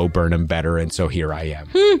like Bo Burnham better. And so here I am,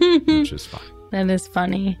 which is fun. That is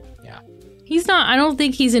funny. Yeah. I don't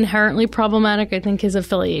think he's inherently problematic. I think his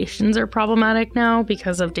affiliations are problematic now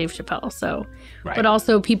because of Dave Chappelle. So, right. But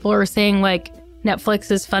also people are saying like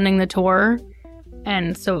Netflix is funding the tour.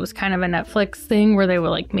 And so it was kind of a Netflix thing where they were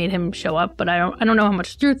like made him show up. But I don't know how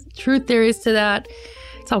much truth there is to that.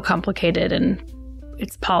 It's all complicated and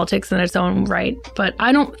it's politics in its own right. But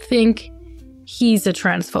I don't think he's a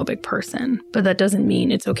transphobic person, but that doesn't mean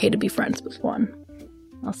it's okay to be friends with one.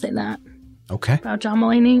 I'll say that. Okay. About John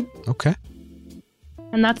Mulaney. Okay.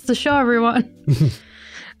 And that's the show, everyone.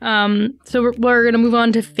 So we're going to move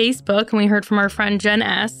on to Facebook, and we heard from our friend Jen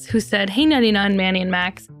S., who said, "Hey, 99, Manny and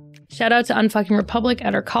Max. Shout out to Unfucking Republic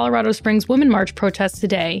at our Colorado Springs Women March protest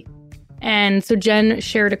today." And so Jen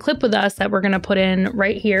shared a clip with us that we're going to put in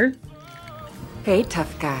right here. Hey,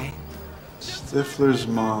 tough guy. Stifler's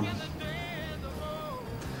mom.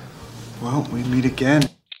 Well, we meet again.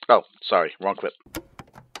 Oh, sorry, wrong clip.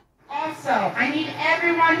 Also, I need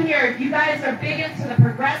everyone here, if you guys are big into the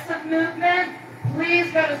progressive movement,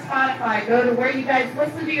 please go to Spotify. Go to where you guys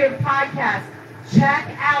listen to your podcast.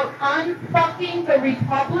 Check out Unfucking the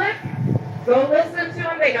Republic. Go listen to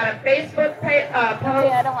them. They got a Facebook post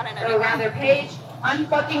around their page,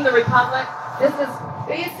 Unfucking the Republic. This is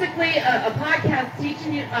basically a podcast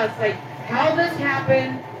teaching us like how this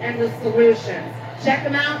happened and the solutions. Check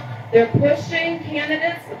them out. They're pushing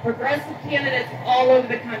candidates, the progressive candidates, all over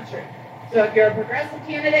the country. So if you're a progressive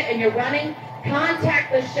candidate and you're running,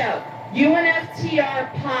 contact the show.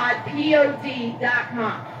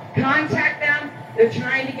 UNFTRpod.com. Contact them. They're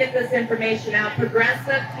trying to get this information out.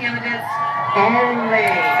 Progressive candidates only.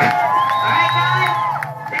 All right, guys.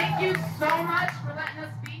 Thank you so much for letting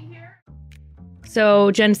us be here.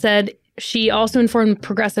 So Jen said she also informed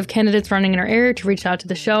progressive candidates running in her area to reach out to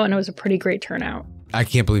the show, and it was a pretty great turnout. I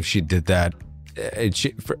can't believe she did that.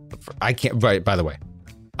 I can't. Right. By the way,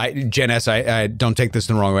 Jen S., I don't take this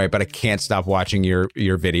in the wrong way, but I can't stop watching your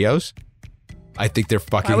videos. I think they're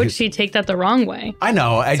fucking. Why would she take that the wrong way? I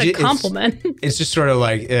know. It's a compliment. It's just sort of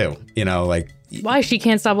like, ew, like. Why she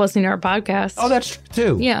can't stop listening to our podcast? Oh, that's true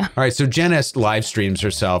too. Yeah. All right. So Jen S. live streams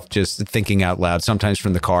herself just thinking out loud, sometimes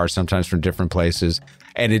from the car, sometimes from different places,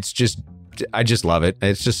 and it's just, I just love it.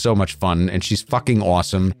 It's just so much fun, and she's fucking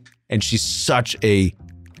awesome. And she's such a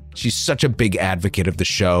big advocate of the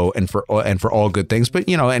show and for all good things, but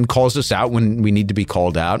and calls us out when we need to be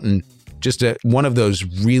called out, and just one of those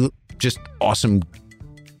real just awesome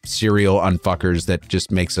serial unfuckers that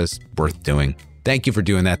just makes us worth doing. Thank you for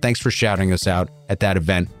doing that. Thanks for shouting us out at that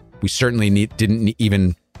event. We certainly didn't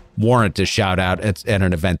even warrant a shout out at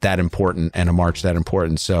an event that important and a march that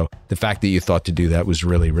important. So the fact that you thought to do that was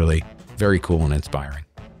really, really very cool and inspiring.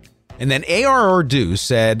 And then AR Ordu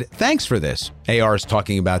said, "Thanks for this." AR is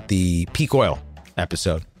talking about the peak oil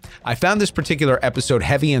episode. "I found this particular episode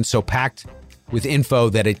heavy and so packed with info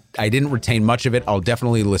that I didn't retain much of it. I'll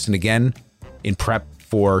definitely listen again in prep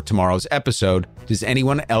for tomorrow's episode. Does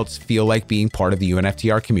anyone else feel like being part of the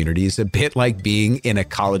UNFTR community is a bit like being in a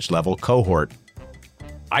college level cohort?"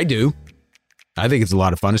 I do. I think it's a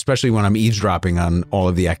lot of fun, especially when I'm eavesdropping on all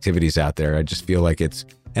of the activities out there. I just feel like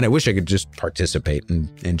and I wish I could just participate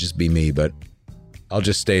and just be me, but I'll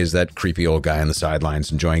just stay as that creepy old guy on the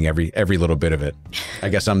sidelines, enjoying every little bit of it. I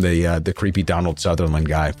guess I'm the creepy Donald Sutherland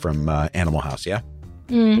guy from Animal House, yeah?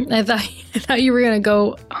 I thought you were going to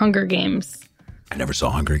go Hunger Games. I never saw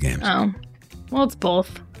Hunger Games. Oh. Well, it's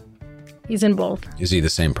both. He's in both. Is he the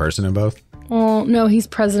same person in both? Well, no, he's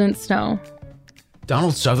President Snow.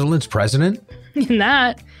 Donald Sutherland's president? In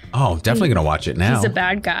that. Oh, definitely going to watch it now. He's a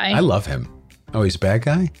bad guy. I love him. Oh, he's a bad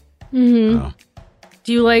guy? Mm-hmm. Oh.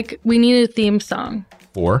 Do you like, we need a theme song.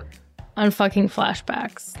 For? Unfucking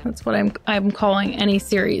Flashbacks. That's what I'm calling any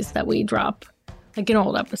series that we drop. Like an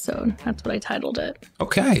old episode. That's what I titled it.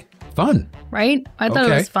 Okay. Fun. Right? I thought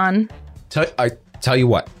it was fun. I tell you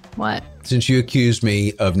what. What? Since you accused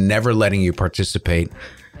me of never letting you participate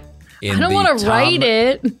in I don't want to write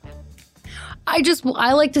it.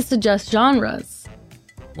 I like to suggest genres.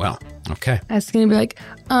 Well, okay. I was going to be like,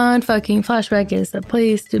 Unfucking Flashback is the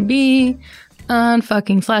place to be.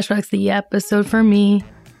 Unfucking Flashback's the episode for me.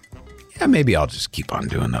 Yeah, maybe I'll just keep on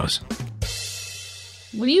doing those.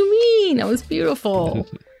 What do you mean? That was beautiful.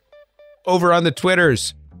 Over on the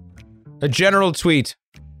Twitters, a general tweet,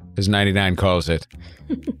 as 99 calls it.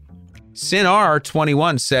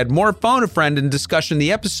 SinR21 said, more phone a friend and discussion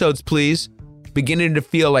the episodes, please. Beginning to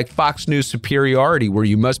feel like Fox News superiority where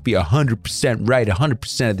you must be 100% right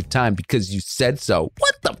 100% of the time because you said so.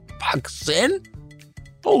 What the fuck, Sin?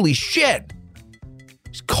 Holy shit.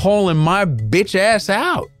 He's calling my bitch ass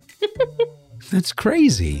out. That's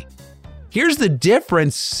crazy. Here's the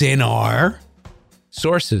difference, Sinar.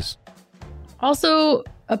 Sources. Also,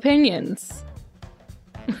 opinions.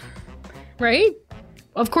 Right?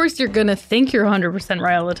 Of course, you're going to think you're 100%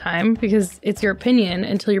 right all the time because it's your opinion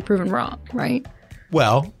until you're proven wrong, right?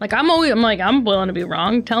 Well, like I'm willing to be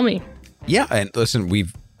wrong. Tell me. Yeah. And listen,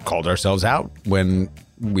 we've called ourselves out when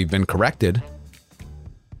we've been corrected.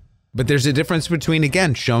 But there's a difference between,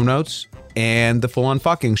 again, show notes and the full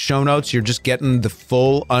unfucking. Show notes, you're just getting the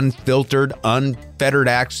full, unfiltered, unfettered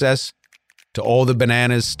access to all the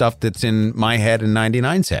bananas stuff that's in my head and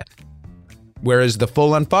 99's head. Whereas the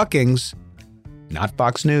full unfuckings, not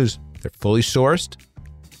Fox News, they're fully sourced,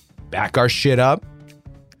 back our shit up,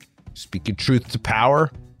 speak your truth to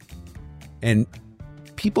power. And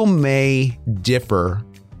people may differ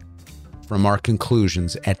from our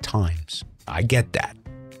conclusions at times. I get that.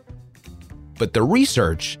 But the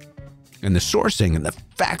research and the sourcing and the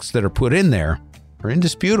facts that are put in there are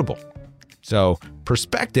indisputable. So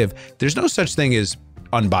perspective, there's no such thing as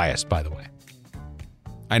unbiased, by the way.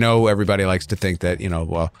 I know everybody likes to think that,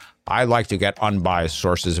 well, I like to get unbiased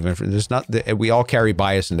sources of information. There's not, we all carry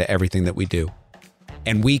bias into everything that we do.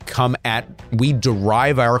 And we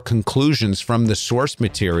derive our conclusions from the source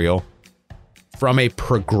material from a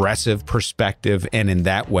progressive perspective. And in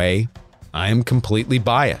that way, I am completely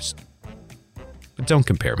biased. But don't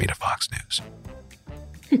compare me to Fox News.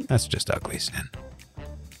 That's just ugly, Sin.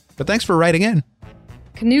 But thanks for writing in.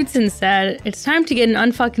 Knudsen said, it's time to get an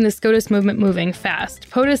unfucking the SCOTUS movement moving fast.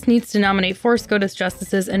 POTUS needs to nominate 4 SCOTUS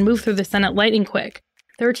justices and move through the Senate lightning quick.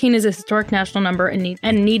 13 is a historic national number and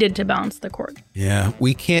needed to balance the court. Yeah,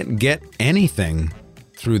 we can't get anything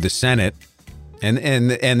through the Senate. And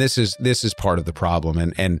this is part of the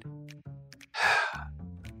problem. And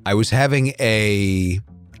I was having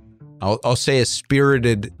I'll say a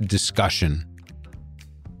spirited discussion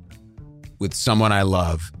with someone I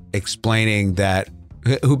love, explaining that,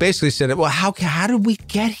 who basically said, well, how did we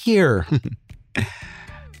get here?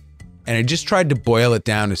 And I just tried to boil it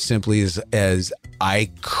down as simply as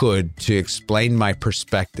I could to explain my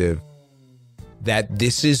perspective that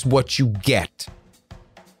this is what you get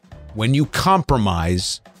when you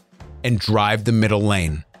compromise and drive the middle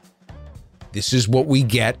lane. This is what we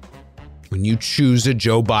get when you choose a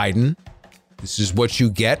Joe Biden. This is what you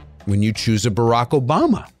get when you choose a Barack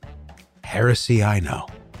Obama. Heresy, I know.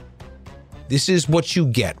 This is what you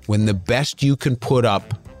get when the best you can put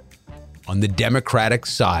up on the Democratic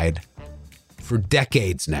side for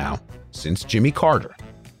decades now, since Jimmy Carter,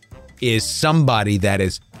 is somebody that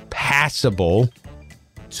is passable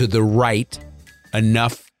to the right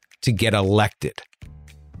enough to get elected.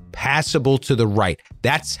 Passable to the right.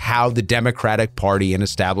 That's how the Democratic Party and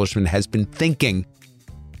establishment has been thinking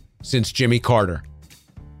since Jimmy Carter.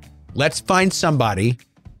 Let's find somebody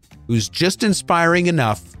who's just inspiring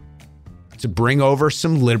enough to bring over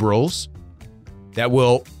some liberals that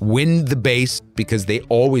will win the base because they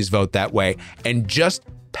always vote that way, and just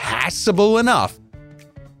passable enough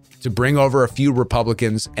to bring over a few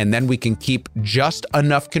Republicans, and then we can keep just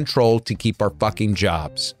enough control to keep our fucking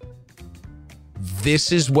jobs.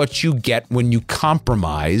 This is what you get when you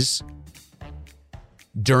compromise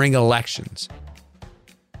during elections.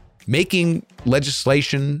 Making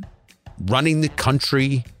legislation running the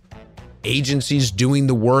country, agencies doing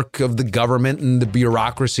the work of the government and the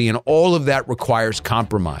bureaucracy, and all of that requires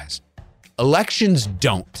compromise. Elections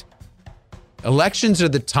don't. Elections are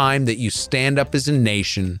the time that you stand up as a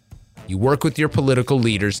nation, you work with your political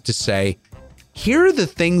leaders to say, here are the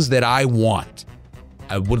things that I want.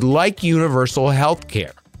 I would like universal health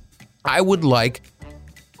care. I would like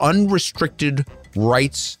unrestricted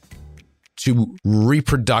rights to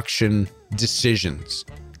reproduction decisions.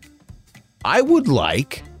 I would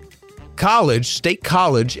like college, state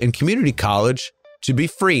college, and community college to be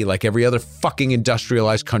free like every other fucking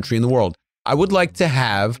industrialized country in the world. I would like to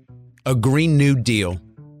have a Green New Deal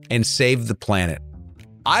and save the planet.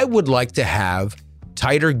 I would like to have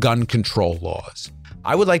tighter gun control laws.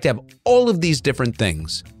 I would like to have all of these different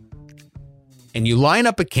things. And you line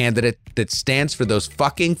up a candidate that stands for those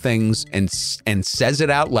fucking things and says it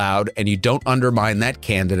out loud, and you don't undermine that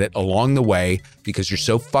candidate along the way because you're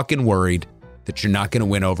so fucking worried that you're not going to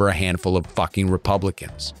win over a handful of fucking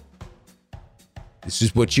Republicans. This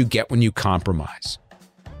is what you get when you compromise.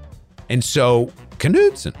 And so,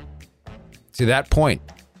 Knudsen, to that point,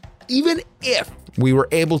 even if we were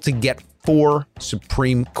able to get 4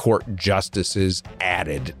 Supreme Court justices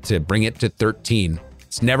added to bring it to 13,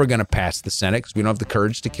 it's never going to pass the Senate because we don't have the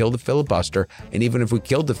courage to kill the filibuster. And even if we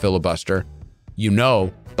killed the filibuster, you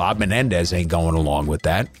know Bob Menendez ain't going along with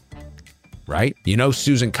that, right? You know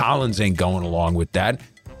Susan Collins ain't going along with that.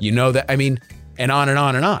 You know that, I mean, and on and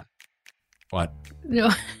on and on. What? No,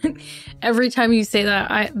 every time you say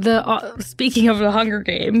that, speaking of the Hunger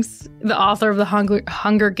Games, the author of the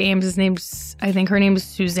Hunger Games is named, I think her name is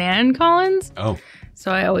Suzanne Collins. Oh.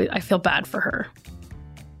 So I feel bad for her.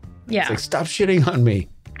 Yeah. It's like, stop shitting on me.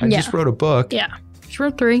 I just wrote a book. Yeah. She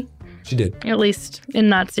wrote 3. She did. At least in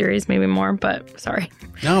that series, maybe more, but sorry.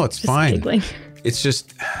 No, it's just fine. Giggling. It's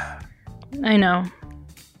just. I know.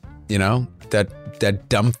 You know, that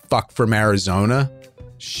dumb fuck from Arizona,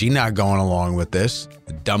 she not going along with this.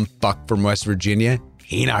 The dumb fuck from West Virginia,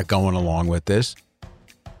 he not going along with this.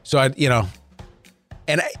 So I don't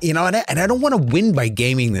want to win by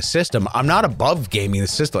gaming the system. I'm not above gaming the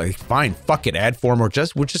system. Like, fine, fuck it, add 4 more.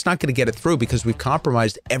 We're just not going to get it through because we've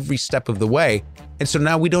compromised every step of the way. And so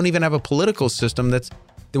now we don't even have a political system that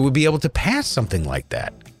would be able to pass something like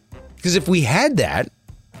that. Because if we had that,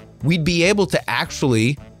 we'd be able to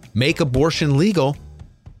actually make abortion legal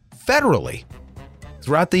federally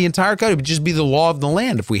throughout the entire country. It would just be the law of the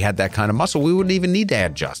land if we had that kind of muscle. We wouldn't even need to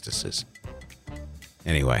add justices.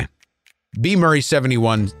 Anyway. B.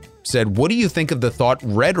 Murray71 said, what do you think of the thought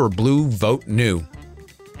red or blue vote new?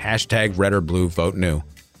 Hashtag red or blue vote new.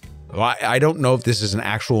 Well, I don't know if this is an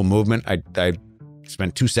actual movement. I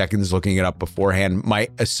spent 2 seconds looking it up beforehand. My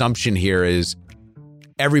assumption here is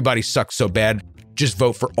everybody sucks so bad, just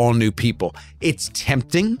vote for all new people. It's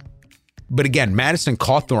tempting. But again, Madison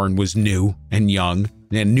Cawthorn was new and young,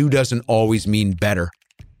 and new doesn't always mean better.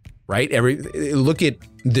 Right? Look at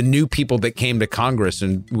the new people that came to Congress,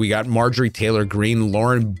 and we got Marjorie Taylor Greene,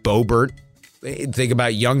 Lauren Boebert. Think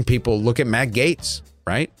about young people. Look at Matt Gaetz,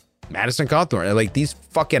 right? Madison Cawthorn. Like, these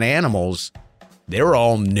fucking animals, they were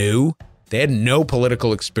all new. They had no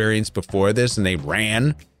political experience before this, and they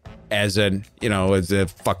ran as a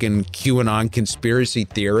fucking QAnon conspiracy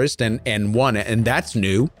theorist and won it. And that's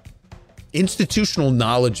new. Institutional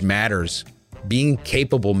knowledge matters. Being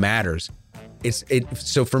capable matters.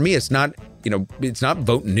 So for me, it's not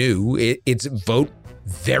vote new. It's vote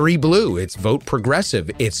very blue. It's vote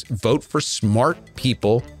progressive. It's vote for smart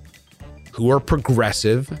people who are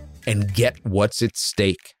progressive and get what's at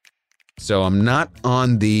stake. So I'm not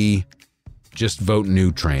on the just vote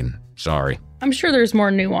new train. Sorry. I'm sure there's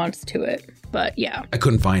more nuance to it, but yeah. I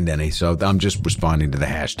couldn't find any, so I'm just responding to the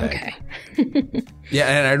hashtag. Okay. Yeah,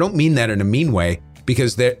 and I don't mean that in a mean way,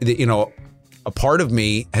 because a part of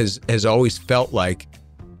me has always felt like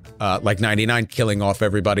 99 killing off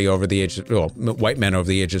everybody over the age of, white men over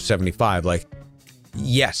the age of 75. Like,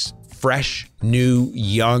 yes, fresh, new,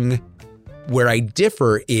 young. Where I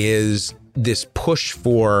differ is this push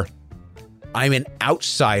for, I'm an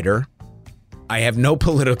outsider. I have no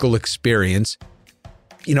political experience.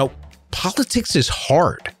 Politics is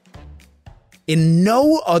hard. In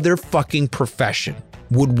no other fucking profession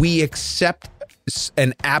would we accept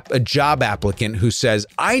a job applicant who says,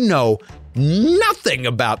 I know nothing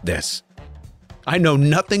about this. I know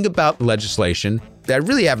nothing about legislation. I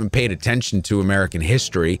really haven't paid attention to American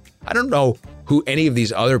history. I don't know who any of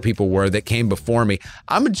these other people were that came before me.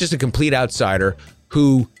 I'm just a complete outsider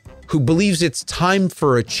who believes it's time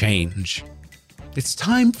for a change. It's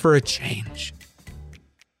time for a change.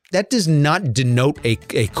 That does not denote a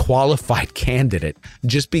qualified candidate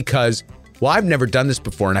just because well, I've never done this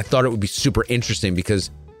before, and I thought it would be super interesting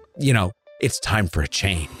because, you know, it's time for a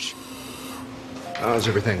change. How's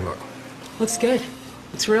everything look? Looks good.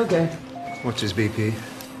 It's real good. What's his BP?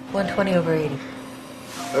 120/80.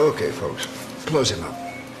 Okay, folks. Close him up.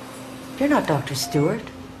 You're not Dr. Stewart.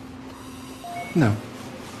 No.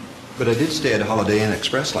 But I did stay at a Holiday Inn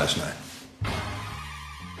Express last night.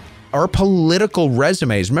 Our political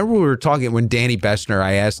resumes. Remember we were talking when Danny Bessner,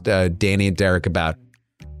 I asked Danny and Derek about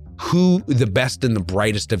who the best and the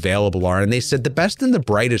brightest available are. And they said the best and the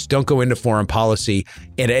brightest don't go into foreign policy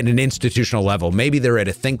at an institutional level. Maybe they're at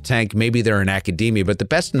a think tank, maybe they're in academia, but the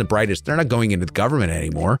best and the brightest, they're not going into the government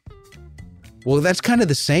anymore. Well, that's kind of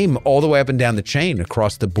the same all the way up and down the chain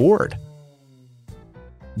across the board.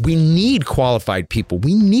 We need qualified people.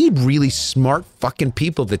 We need really smart fucking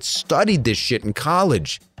people that studied this shit in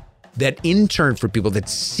college, that intern for people, that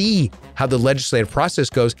see how the legislative process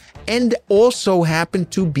goes, and also happen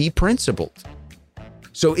to be principled.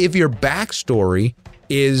 So if your backstory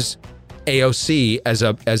is AOC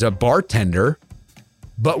as a bartender,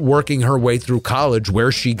 but working her way through college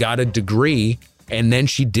where she got a degree, and then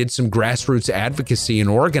she did some grassroots advocacy and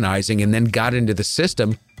organizing, and then got into the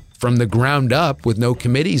system from the ground up with no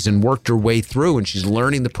committees and worked her way through, and she's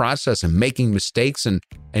learning the process and making mistakes and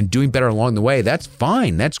doing better along the way, that's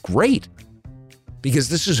fine. That's great. Because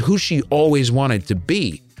this is who she always wanted to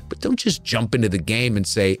be. But don't just jump into the game and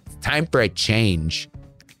say, time for a change.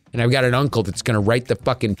 And I've got an uncle that's going to write the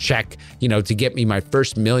fucking check, you know, to get me my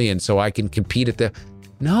first million so I can compete at the...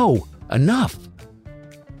 No, enough.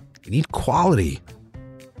 We need quality.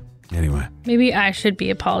 Anyway. Maybe I should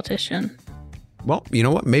be a politician. Well, you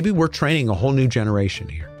know what? Maybe we're training a whole new generation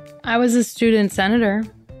here. I was a student senator.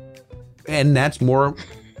 And that's more...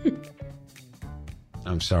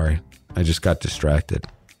 I'm sorry. I just got distracted.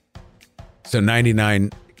 So 99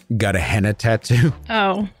 got a henna tattoo.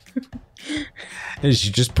 Oh. And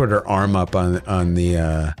she just put her arm up on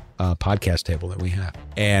the podcast table that we have.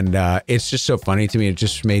 And it's just so funny to me. It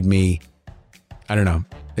just made me, I don't know.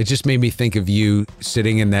 It just made me think of you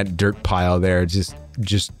sitting in that dirt pile there, just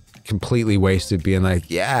completely wasted, being like,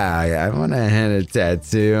 yeah, I want a henna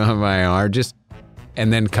tattoo on my arm.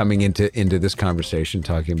 And then coming into this conversation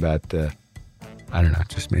talking about I don't know, it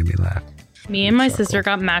just made me laugh. Me and my sister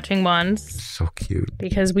got matching ones. So cute.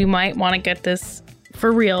 Because we might want to get this for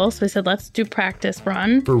real. So I said, let's do practice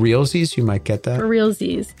run. For realsies, you might get that? For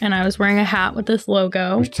realsies. And I was wearing a hat with this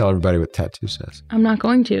logo. You should tell everybody what tattoo says. I'm not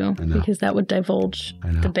going to, because that would divulge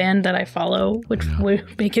the band that I follow, which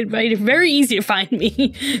would make it very easy to find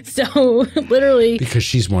me. So literally... Because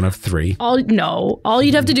she's one of three. All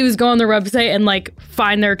you'd have to do is go on their website and like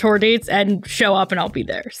find their tour dates and show up and I'll be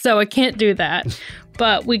there. So I can't do that.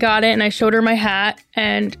 But we got it and I showed her my hat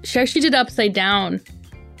and she actually did upside down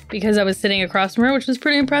because I was sitting across from her, which was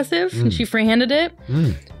pretty impressive. And she freehanded it.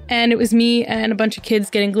 And it was me and a bunch of kids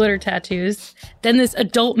getting glitter tattoos. Then this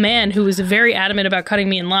adult man who was very adamant about cutting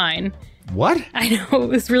me in line. What? I know, it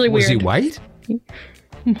was really weird. Was he white?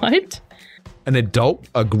 What?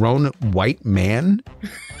 A grown white man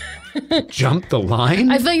jumped the line?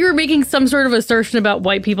 I thought you were making some sort of assertion about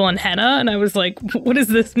white people and henna, and I was like, what does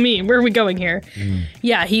this mean? Where are we going here?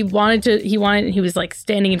 Yeah, he was like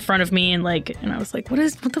standing in front of me and I was like, what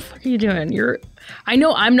the fuck are you doing? I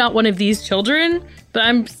know I'm not one of these children, but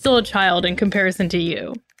I'm still a child in comparison to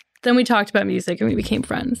you. Then we talked about music and we became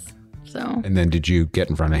friends. So. And then did you get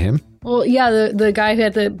in front of him? Well, yeah, the guy who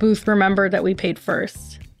had the booth remembered that we paid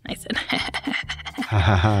first. I said, ha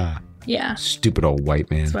ha ha. Yeah. Stupid old white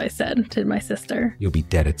man. That's what I said to my sister. You'll be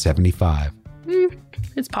dead at 75.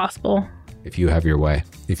 It's possible. If you have your way.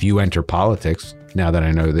 If you enter politics, now that I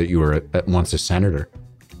know that you were at once a senator.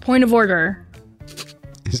 Point of order.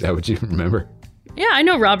 Is that what you remember? Yeah, I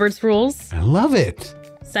know Robert's rules. I love it.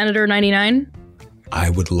 Senator 99. I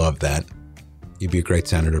would love that. You'd be a great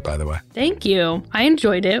senator, by the way. Thank you. I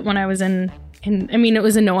enjoyed it when I was in I mean, it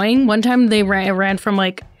was annoying. One time they ran for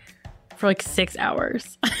 6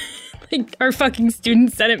 hours. Like our fucking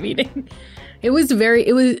student senate meeting. It was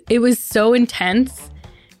so intense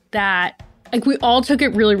that like we all took it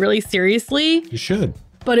really, really seriously. You should.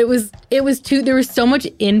 But there was so much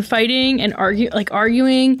infighting and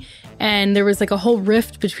arguing, and there was like a whole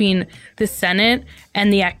rift between the Senate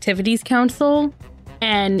and the Activities Council.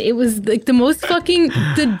 And it was like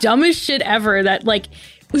the dumbest shit ever that like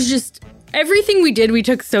was just everything we did, we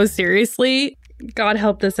took so seriously. God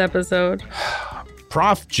help this episode.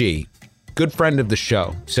 Prof G, good friend of the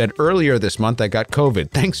show, said earlier this month I got COVID.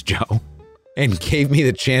 Thanks, Joe. And gave me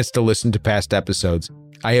the chance to listen to past episodes.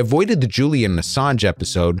 I avoided the Julian Assange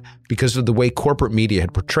episode because of the way corporate media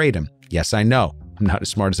had portrayed him. Yes, I know. I'm not as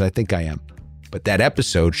smart as I think I am. but that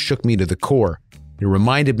episode shook me to the core. It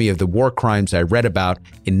reminded me of the war crimes I read about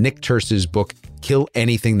in Nick Turse's book, Kill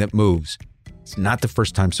Anything That Moves. It's not the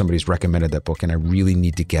first time somebody's recommended that book, and I really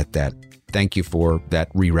need to get that. Thank you for that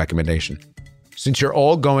re-recommendation. Since you're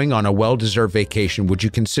all going on a well-deserved vacation, would you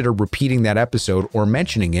consider repeating that episode or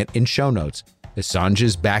mentioning it in show notes? Assange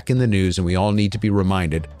is back in the news, and we all need to be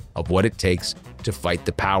reminded of what it takes to fight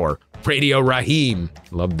the power. Radio Raheem.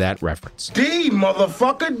 Love that reference. D,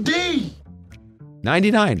 motherfucker, D.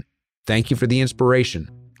 99. Thank you for the inspiration.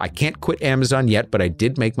 I can't quit Amazon yet, but I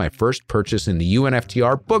did make my first purchase in the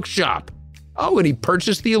UNFTR bookshop. Oh, and he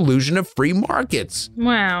purchased The Illusion of Free Markets.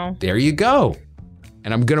 Wow. There you go.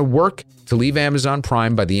 And I'm going to work to leave Amazon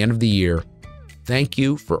Prime by the end of the year. Thank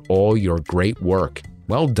you for all your great work.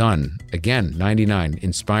 Well done. Again, 99.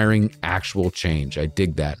 Inspiring actual change. I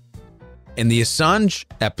dig that. And the Assange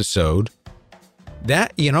episode,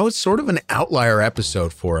 that, it's sort of an outlier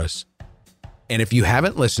episode for us. And if you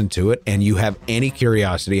haven't listened to it and you have any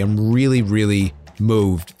curiosity, I'm really, really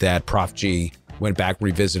moved that Prof G went back,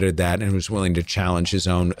 revisited that, and was willing to challenge his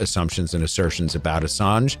own assumptions and assertions about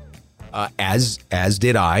Assange, as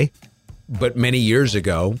did I. But many years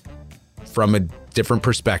ago, from a different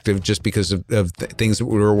perspective, just because of things that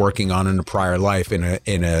we were working on in a prior life,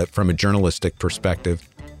 from a journalistic perspective.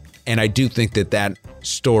 And I do think that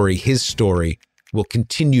story, his story, will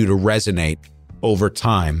continue to resonate over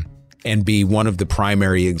time and be one of the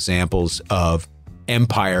primary examples of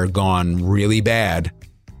empire gone really bad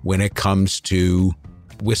when it comes to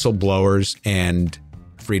whistleblowers and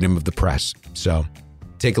freedom of the press. So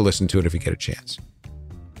take a listen to it if you get a chance.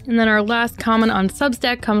 And then our last comment on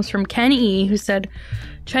Substack comes from Ken E., who said,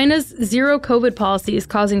 China's zero COVID policy is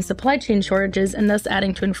causing supply chain shortages and thus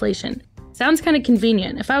adding to inflation. Sounds kind of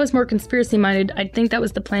convenient. If I was more conspiracy-minded, I'd think that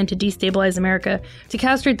was the plan to destabilize America, to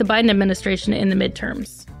castrate the Biden administration in the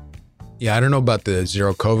midterms. Yeah, I don't know about the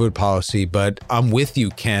zero COVID policy, but I'm with you,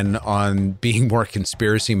 Ken, on being more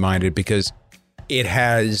conspiracy-minded, because it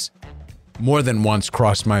has more than once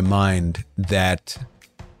crossed my mind that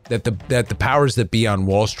the powers that be on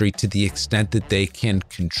Wall Street, to the extent that they can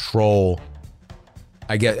control,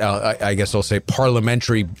 I guess I'll say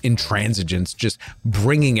parliamentary intransigence, just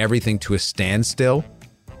bringing everything to a standstill.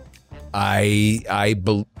 Part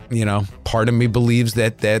of me believes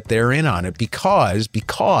that they're in on it because,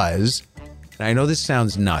 and I know this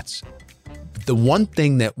sounds nuts, the one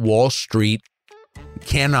thing that Wall Street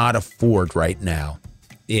cannot afford right now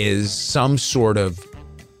is some sort of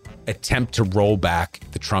attempt to roll back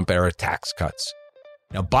the Trump era tax cuts.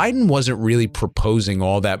 Now, Biden wasn't really proposing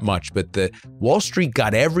all that much, but the Wall Street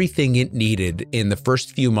got everything it needed in the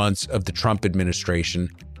first few months of the Trump administration.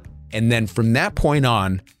 And then from that point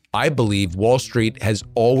on, I believe Wall Street has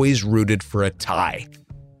always rooted for a tie.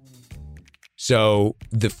 So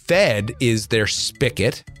the Fed is their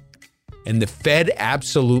spigot, and the Fed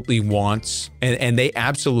absolutely wants, and they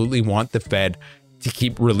absolutely want the Fed to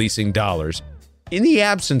keep releasing dollars. In the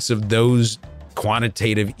absence of those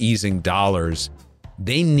quantitative easing dollars,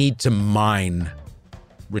 they need to mine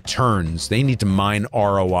returns. They need to mine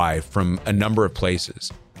ROI from a number of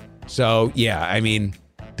places. So, yeah, I mean,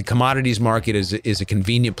 the commodities market is a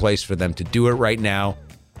convenient place for them to do it right now.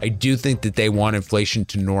 I do think that they want inflation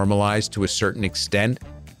to normalize to a certain extent,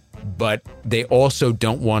 but they also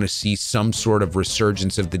don't want to see some sort of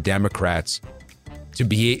resurgence of the Democrats to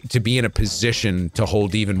be in a position to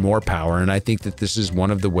hold even more power. And I think that this is one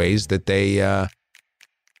of the ways that they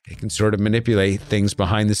can sort of manipulate things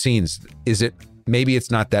behind the scenes. Maybe it's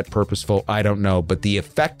not that purposeful, I don't know, but the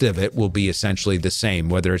effect of it will be essentially the same,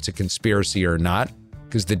 whether it's a conspiracy or not,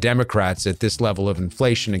 because the Democrats at this level of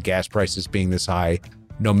inflation and gas prices being this high,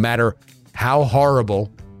 no matter how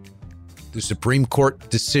horrible the Supreme Court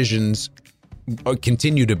decisions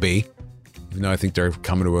continue to be, even though I think they're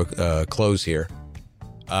coming to a close here,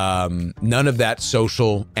 none of that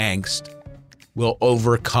social angst will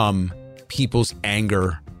overcome people's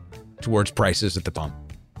anger towards prices at the pump.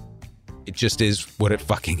 It just is what it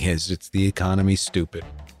fucking is. It's the economy, stupid.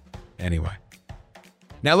 Anyway,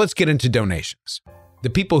 now let's get into donations. The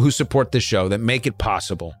people who support the show, that make it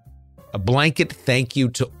possible. A blanket thank you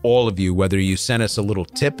to all of you, whether you sent us a little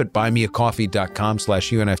tip at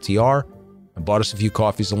buymeacoffee.com/UNFTR and bought us a few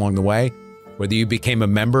coffees along the way, whether you became a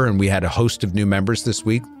member, and we had a host of new members this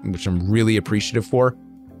week, which I'm really appreciative for.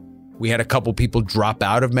 We had a couple people drop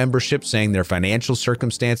out of membership saying their financial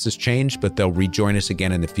circumstances changed, but they'll rejoin us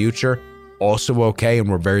again in the future. Also okay, and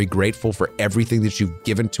we're very grateful for everything that you've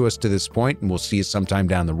given to us to this point, and we'll see you sometime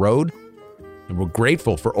down the road. And we're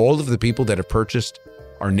grateful for all of the people that have purchased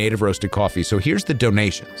our native roasted coffee. So here's the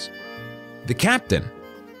donations. The Captain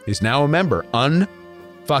is now a member.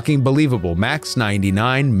 fucking believable.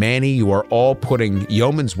 Max99, Manny, you are all putting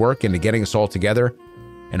yeoman's work into getting us all together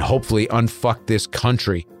and hopefully unfuck this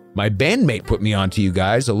country. My bandmate put me onto you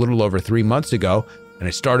guys a little over 3 months ago, and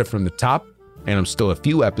I started from the top, and I'm still a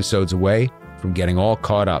few episodes away from getting all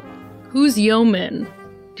caught up. Who's yeoman?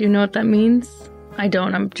 Do you know what that means? I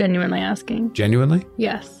don't. I'm genuinely asking. Genuinely?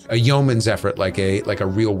 Yes. A yeoman's effort, like a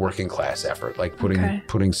real working class effort, like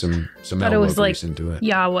putting some But it was elbow like grease into it.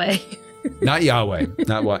 Yahweh. Not Yahweh.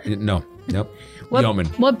 Not what? No. Nope. Yeoman.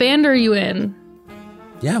 What band are you in?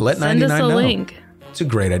 Yeah, let Send 99 us a know. link. It's a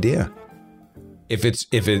great idea.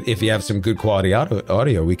 If you have some good quality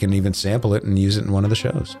audio, we can even sample it and use it in one of the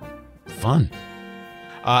shows. Fun.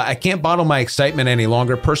 I can't bottle my excitement any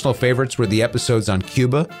longer. Personal favorites were the episodes on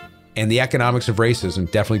Cuba and the economics of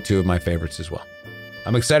racism, definitely two of my favorites as well.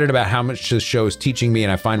 I'm excited about how much this show is teaching me,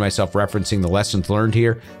 and I find myself referencing the lessons learned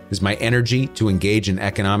here as my energy to engage in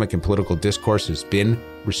economic and political discourse has been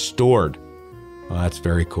restored. Well, that's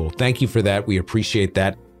very cool. Thank you for that. We appreciate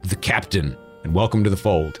that. The Captain, and welcome to the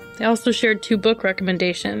fold. They also shared 2 book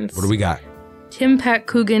recommendations. What do we got? Tim Pat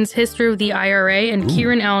Coogan's History of the IRA and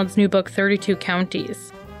Kieran Allen's new book, 32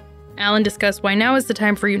 Counties. Allen discussed why now is the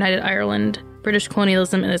time for United Ireland. British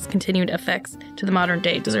colonialism and its continued effects to the modern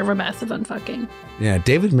day deserve a massive unfucking. Yeah,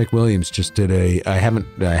 David McWilliams just did I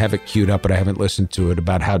have it queued up, but I haven't listened to it,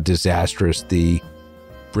 about how disastrous the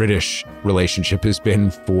British relationship has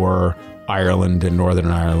been for Ireland and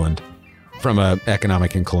Northern Ireland from an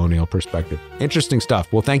economic and colonial perspective. Interesting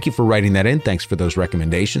stuff. Well, thank you for writing that in. Thanks for those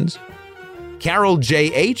recommendations. Carol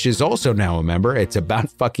J.H. is also now a member. It's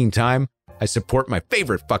about fucking time. I support my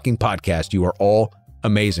favorite fucking podcast. You are all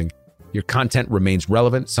amazing. Your content remains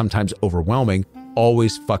relevant, sometimes overwhelming,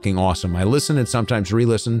 always fucking awesome. I listen and sometimes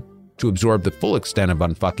re-listen to absorb the full extent of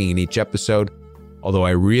unfucking in each episode, although I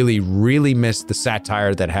really, really miss the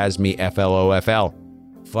satire that has me FLOFL.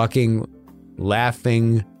 Fucking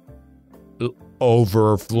laughing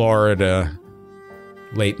over Florida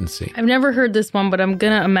latency. I've never heard this one, but I'm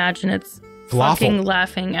gonna imagine it's Falafel. fucking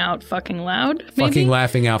laughing out fucking loud. Maybe? Fucking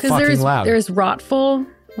laughing out fucking loud. There's Rotful,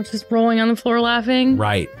 which is rolling on the floor laughing.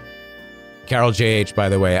 Right. Carol J.H., by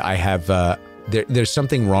the way, I have, there's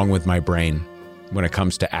something wrong with my brain when it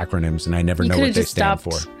comes to acronyms, and I never know what they stand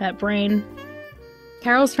for. That brain.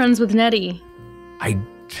 Carol's friends with Nettie. I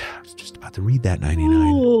was just about to read that,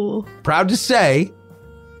 99. Ooh. Proud to say,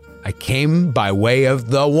 I came by way of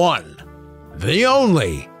the one, the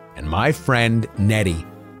only, and my friend Nettie.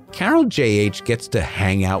 Carol J.H. gets to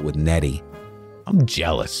hang out with Nettie. I'm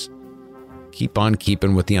jealous. Keep on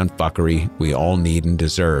keeping with the unfuckery we all need and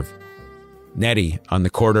deserve. Nettie on the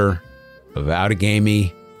corner of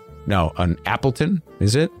on Appleton,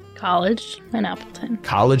 is it? College and Appleton.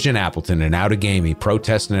 College and Appleton and Outagamie,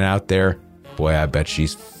 protesting it out there. Boy, I bet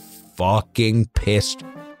she's fucking pissed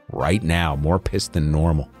right now. More pissed than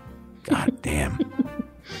normal. God damn.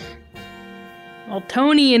 Well,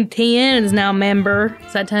 Tony and TN is now a member.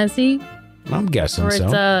 Is that Tennessee? I'm guessing or so.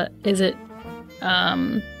 Or is it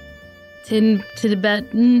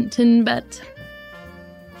Tinbet?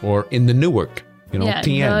 Or in the Newark. Yeah,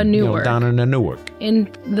 TN. the Newark. Down in the Newark.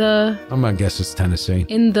 I'm gonna guess it's Tennessee.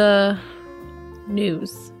 In the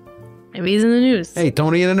news. Maybe he's in the news. Hey,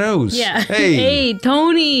 Tony in the news. Yeah. Hey. Hey,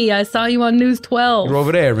 Tony. I saw you on News 12. You're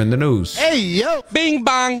over there in the news. Hey, yo. Bing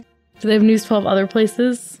bong. Do they have News 12 other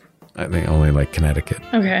places? I think only like Connecticut.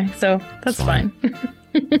 Okay, so that's fine.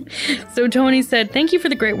 So Tony said, thank you for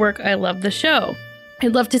the great work. I love the show.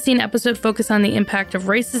 I'd love to see an episode focus on the impact of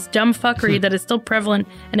racist dumb fuckery that is still prevalent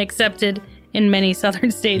and accepted in many southern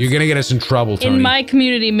states. You're going to get us in trouble, Tony. In my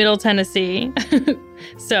community, Middle Tennessee.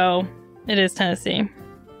 So, it is Tennessee.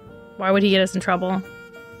 Why would he get us in trouble?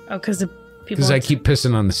 Oh, because I keep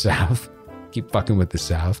pissing on the South. Keep fucking with the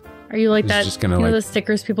South. Are you like This is that? just gonna, you know like- the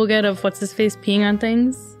stickers people get of what's his face peeing on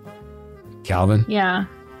things? Calvin? Yeah,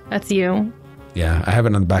 that's you. Yeah, I have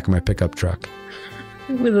it on the back of my pickup truck.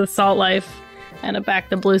 With a Salt Life and a back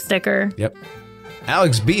the blue sticker. Yep.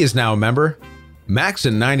 Alex B is now a member. Max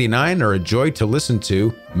and 99 are a joy to listen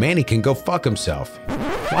to. Manny can go fuck himself.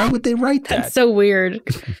 Why would they write that? That's so weird.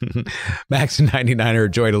 Max and 99 are a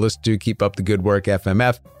joy to listen to. Keep up the good work,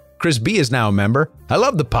 FMF. Chris B is now a member. I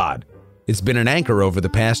love the pod. It's been an anchor over the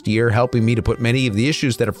past year, helping me to put many of the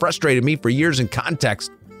issues that have frustrated me for years in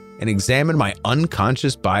context and examine my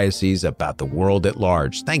unconscious biases about the world at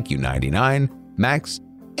large. Thank you, 99, Max,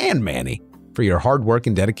 and Manny, for your hard work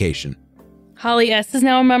and dedication. Holly S is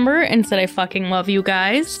now a member and said, I fucking love you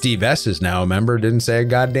guys. Steve S is now a member, didn't say a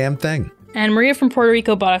goddamn thing. And Maria from Puerto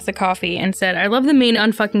Rico bought us a coffee and said, I love the main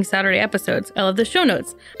Unfucking Saturday episodes. I love the show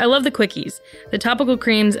notes. I love the quickies, the topical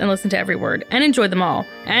creams, and listen to every word, and enjoy them all,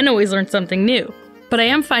 and always learn something new. but I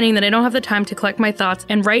am finding that I don't have the time to collect my thoughts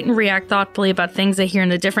and write and react thoughtfully about things I hear in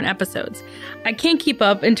the different episodes. I can't keep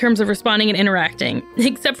up in terms of responding and interacting,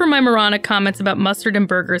 except for my Marana comments about mustard and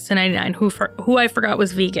burgers to 99, who I forgot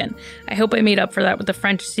was vegan. I hope I made up for that with the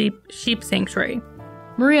French sheep sanctuary.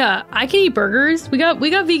 Maria, I can eat burgers. We got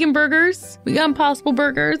vegan burgers. We got Impossible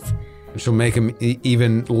burgers. She'll make them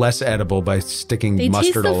even less edible by sticking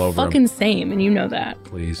mustard all over them. They taste the fucking same, and you know that.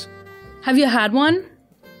 Please. Have you had one?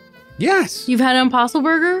 Yes. You've had an Impossible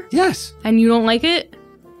burger? Yes. And you don't like it?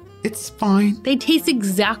 It's fine. They taste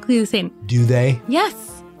exactly the same. Do they?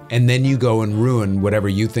 Yes. And then you go and ruin whatever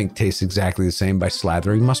you think tastes exactly the same by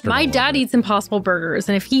slathering mustard. My dad eats Impossible burgers,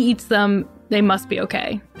 and if he eats them, they must be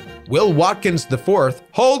okay. Will Watkins IV,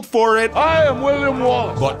 hold for it. I am William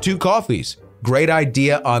Wallace. Bought 2 coffees. Great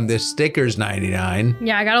idea on this stickers 99.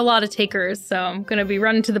 Yeah, I got a lot of takers, so I'm going to be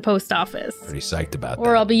running to the post office. Pretty psyched about that.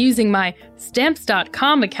 Or I'll be using my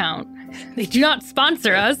Stamps.com account. They do not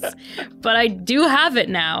sponsor us, but I do have it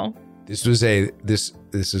now. This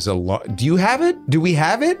is a lot. Do you have it? Do we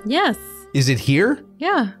have it? Yes. Is it here?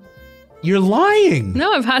 Yeah. You're lying.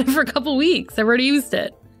 No, I've had it for a couple weeks. I've already used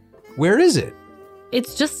it. Where is it?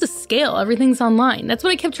 It's just a scale. Everything's online. That's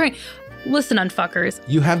what I kept trying. Listen, unfuckers.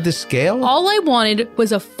 You have the scale? All I wanted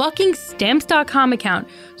was a fucking Stamps.com account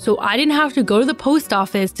so I didn't have to go to the post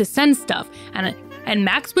office to send stuff. And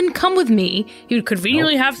Max wouldn't come with me. He would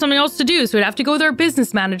conveniently have something else to do, so he'd have to go with our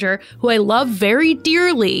business manager, who I love very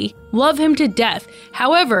dearly. Love him to death.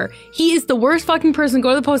 However, he is the worst fucking person to go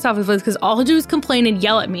to the post office with because all he'll do is complain and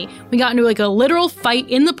yell at me. We got into like a literal fight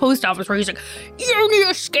in the post office where he's like, "You don't need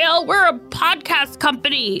a scale. We're a podcast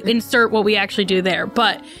company." Insert what we actually do there.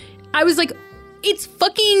 But I was like, it's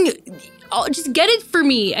fucking, just get it for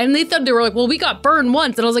me. And they were like, well, we got burned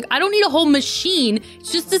once. And I was like, I don't need a whole machine. It's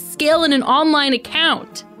just a scale and an online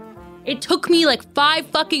account. It took me like 5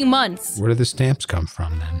 fucking months. Where do the stamps come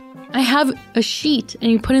from then? I have a sheet and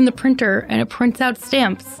you put in the printer and it prints out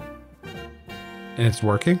stamps. And it's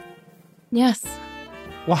working? Yes.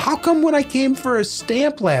 Well, how come when I came for a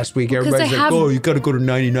stamp last week, everybody's like, oh, you got to go to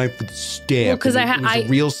 99 for the stamp? Well, because it was a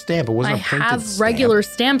real stamp. It wasn't a printed stamp. I have regular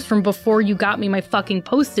stamps from before you got me my fucking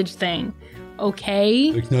postage thing.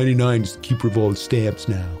 Okay? Like 99 is the keeper of all the stamps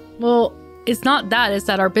now. Well, it's not that. It's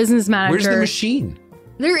that our business manager... Where's the machine?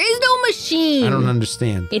 There is no machine. I don't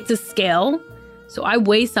understand. It's a scale. So I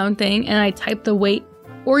weigh something and I type the weight.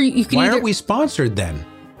 Or you can Why aren't we sponsored then?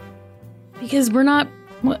 Because we're not...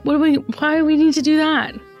 Why do we need to do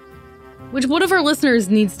that? What if our listeners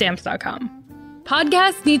need Stamps.com?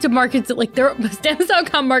 Podcasts need to market to like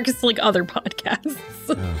Stamps.com markets to like other podcasts.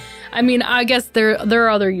 Oh. I mean, I guess there are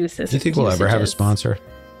other uses. Do you think we'll ever have a sponsor?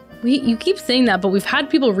 You keep saying that, but we've had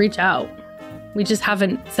people reach out. We just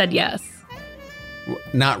haven't said yes.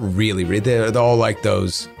 Not really. They're all like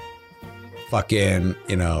those fucking,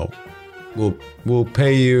 we'll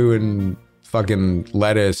pay you in fucking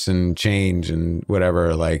lettuce and change and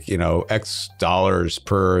whatever, like, X dollars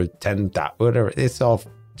per 10,000, whatever. It's all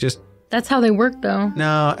just. That's how they work, though.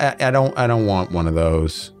 No, I don't want one of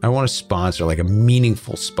those. I want a sponsor, like a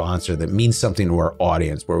meaningful sponsor that means something to our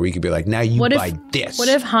audience, where we could be like, now you buy this. What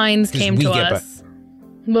if Heinz came to us?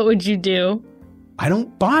 What would you do? I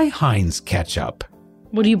don't buy Heinz ketchup.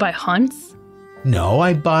 What do you buy, Hunt's? No,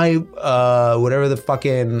 I buy whatever the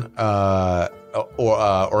fucking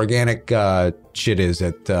organic shit is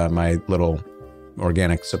at my little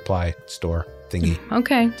organic supply store thingy.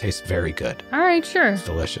 Okay. Tastes very good. All right, sure. It's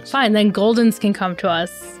delicious. Fine, then Golden's can come to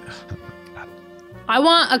us. I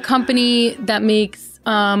want a company that makes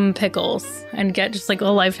pickles and get just like a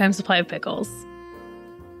lifetime supply of pickles.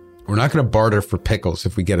 We're not going to barter for pickles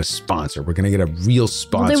if we get a sponsor. We're going to get a real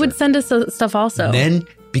sponsor. Well, they would send us stuff also. And then,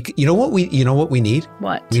 you know what we need?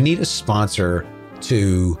 What? We need a sponsor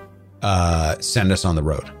to send us on the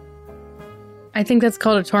road. I think that's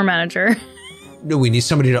called a tour manager. No, we need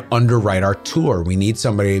somebody to underwrite our tour. We need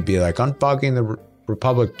somebody to be like Unfogging the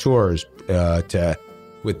Republic tours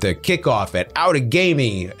with the kickoff at Out of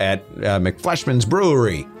Gaming at McFleshman's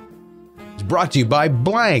Brewery. It's brought to you by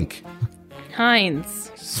blank.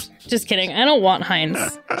 Heinz. Just kidding. I don't want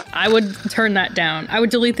Heinz. I would turn that down. I would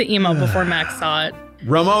delete the email before Max saw it.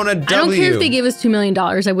 Ramona W. I don't care if they gave us $2 million.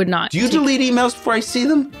 I would not. Do you delete emails before I see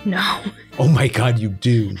them? No. Oh my God, you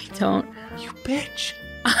do. I don't. You bitch.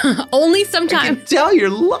 Only sometimes. I can tell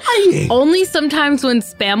you're lying. Only sometimes when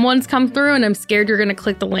spam ones come through and I'm scared you're going to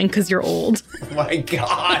click the link because you're old. Oh my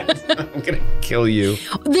God. I'm going to kill you.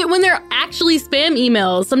 When they're actually spam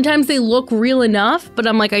emails, sometimes they look real enough, but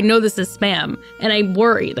I'm like, I know this is spam. And I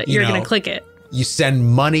worry that you're going to click it. You send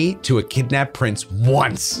money to a kidnapped prince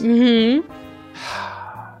once. Mm-hmm.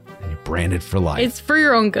 And you branded for life. It's for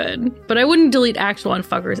your own good, but I wouldn't delete actual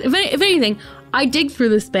unfuckers. If anything, I dig through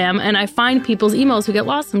the spam and I find people's emails who get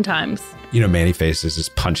lost sometimes. You know, Manny Faces is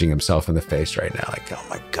punching himself in the face right now. Like, oh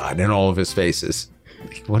my God, in all of his faces.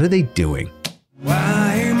 What are they doing?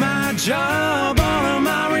 Why my job, all of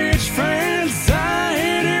my rich friends, I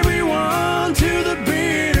hate everyone to the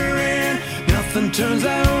bitter end. Nothing turns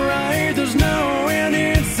out right, there's no end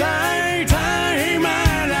in sight. I hate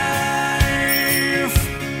my life.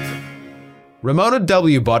 Ramona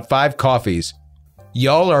W. bought 5 coffees.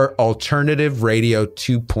 Y'all are alternative radio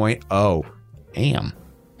 2.0. Damn.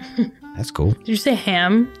 That's cool. Did you say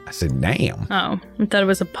ham? I said, damn. Oh, I thought it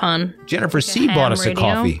was a pun. Jennifer Like C. a bought ham us a radio?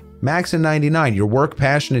 coffee. Max and 99. Your work,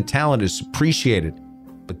 passion, and talent is appreciated.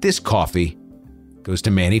 But this coffee goes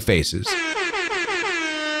to Manny Faces.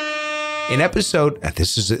 In episode,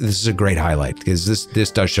 this is a great highlight because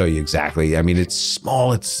this does show you exactly. I mean, it's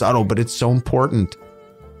small, it's subtle, but it's so important.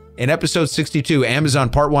 In episode 62, Amazon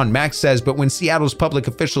Part 1, Max says, but when Seattle's public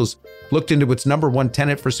officials looked into its number one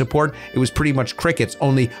tenet for support, it was pretty much crickets.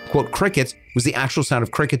 Only, quote, crickets was the actual sound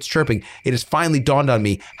of crickets chirping. It has finally dawned on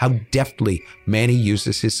me how deftly Manny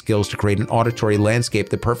uses his skills to create an auditory landscape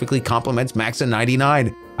that perfectly complements Max and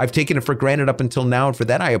 99. I've taken it for granted up until now, and for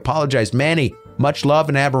that I apologize. Manny, much love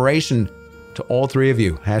and admiration to all 3 of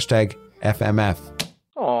you. Hashtag FMF.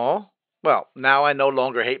 Aw. Well, now I no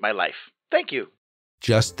longer hate my life. Thank you.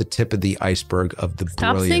 Just the tip of the iceberg of the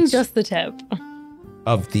Stop saying brilliance just the tip.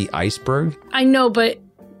 of the iceberg. I know, but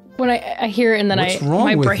when I hear it and then What's wrong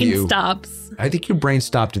my with brain you? stops. I think your brain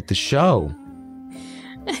stopped at the show.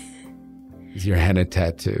 With your henna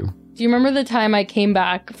tattoo. Do you remember the time I came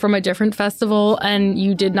back from a different festival and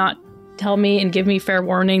you did not tell me and give me fair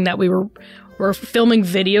warning that we were filming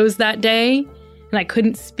videos that day and I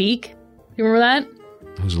couldn't speak? You remember that?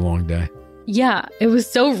 It was a long day. Yeah, it was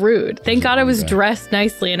so rude. Thank God I was day. dressed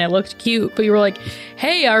nicely and I looked cute, but you were like,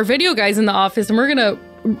 hey, our video guy's in the office and we're going to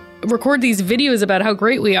record these videos about how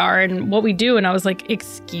great we are and what we do. And I was like,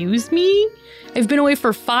 excuse me? I've been away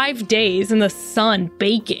for 5 days in the sun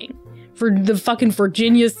baking for the fucking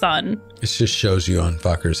Virginia sun. This just shows you on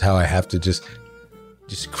fuckers how I have to just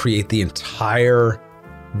create the entire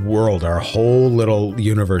world, our whole little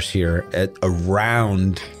universe here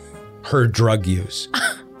around her drug use.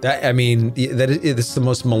 It's the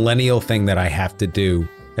most millennial thing that I have to do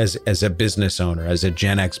as a business owner, as a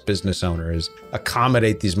Gen X business owner, is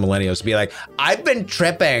accommodate these millennials to be like, I've been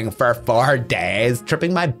tripping for 4 days,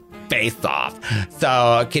 tripping my face off.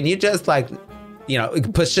 So can you just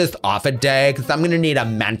push this off a day? Because I'm going to need a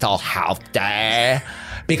mental health day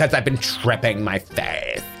because I've been tripping my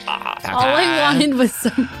face off. Okay? All I wanted was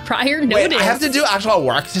some prior notice. Wait, I have to do actual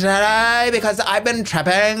work today because I've been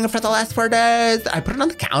tripping for the last 4 days. I put it on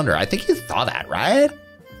the calendar. I think you saw that, right?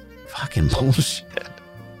 Fucking bullshit.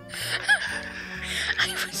 I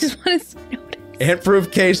just want to notice.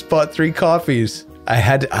 Ant-proof Case bought 3 coffees.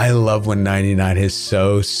 I love when 99 is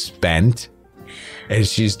so spent and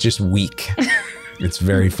she's just weak. It's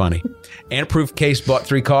very funny. Ant-proof Case bought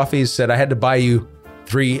 3 coffees, said I had to buy you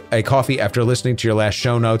a coffee after listening to your last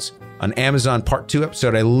show notes. On Amazon Part 2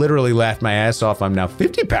 episode, I literally laughed my ass off. I'm now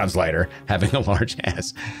 50 pounds lighter, having a large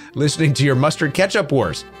ass. Listening to your mustard ketchup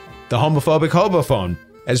wars, the homophobic hobophone,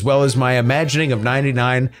 as well as my imagining of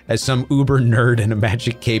 99 as some uber nerd in a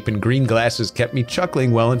magic cape and green glasses kept me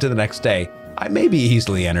chuckling well into the next day. I may be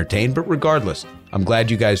easily entertained, but regardless, I'm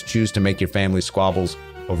glad you guys choose to make your family squabbles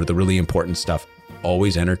over the really important stuff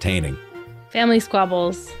always entertaining. Family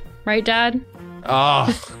squabbles. Right, Dad?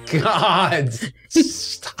 Oh, God.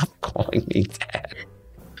 Stop calling me Dad.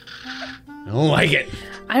 I don't like it.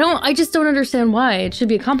 I just don't understand why. It should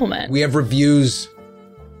be a compliment. We have reviews,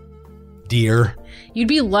 dear. You'd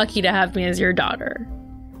be lucky to have me as your daughter.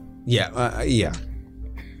 Yeah.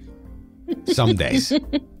 Some days.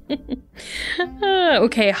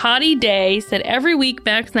 Okay, Hottie Day said every week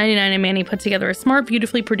Max 99 and Manny put together a smart,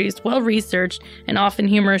 beautifully produced, well-researched, and often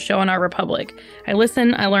humorous show on our Republic. I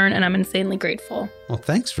listen, I learn, and I'm insanely grateful. Well,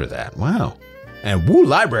 thanks for that. Wow. And Woo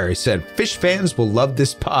Library said, fish fans will love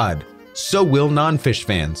this pod. So will non-fish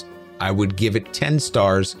fans. I would give it 10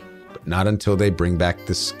 stars, but not until they bring back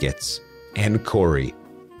the skits. And Corey.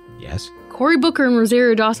 Yes? Cory Booker and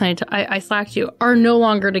Rosario Dawson, I slacked you, are no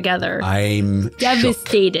longer together. I'm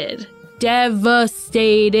devastated. Shook.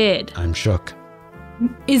 Devastated. I'm shook.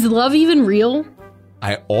 Is love even real?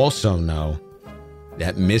 I also know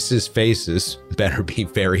that Mrs. Faces better be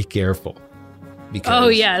very careful.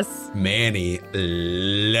 Because yes. Manny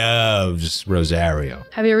loves Rosario.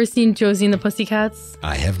 Have you ever seen Josie and the Pussycats?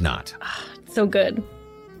 I have not. So good.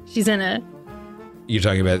 She's in it. You're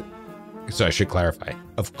talking about So I should clarify.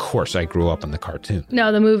 Of course, I grew up on the cartoon.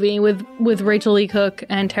 No, the movie with Rachel Lee Cook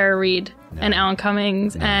and Tara Reid and Alan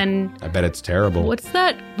Cummings and... I bet it's terrible. What's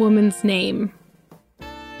that woman's name?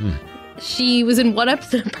 She was in what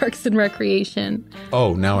episode of Parks and Recreation?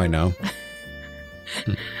 Oh, now I know.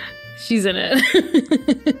 She's in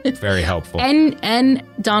it. Very helpful. And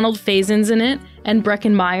Donald Faison's in it, and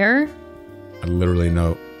Breckin Meyer. I literally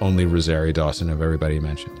know only Rosario Dawson of everybody you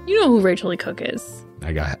mentioned. You know who Rachel Lee Cook is.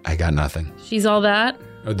 I got nothing. She's all that.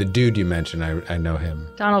 Oh, the dude you mentioned, I know him.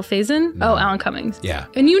 Donald Faison? No. Oh, Alan Cummings. Yeah.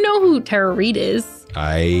 And you know who Tara Reid is.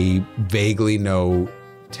 I vaguely know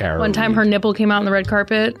Tara One time Reid. her nipple came out on the red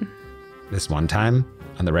carpet. This one time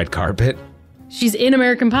on the red carpet. She's in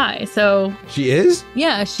American Pie, so... She is?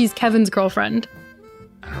 Yeah, she's Kevin's girlfriend.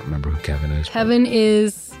 I don't remember who Kevin is. Kevin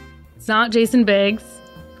is... It's not Jason Biggs.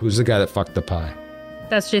 Who's the guy that fucked the pie?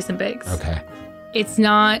 That's Jason Biggs. Okay. It's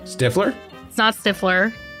not... Stifler? It's not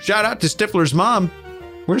Stifler. Shout out to Stifler's mom.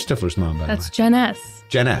 Where's Stifler's mom, by That's the way? Jen S.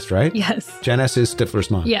 Jen S, right? Yes. Jen S is Stifler's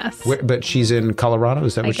mom. Yes. But she's in Colorado?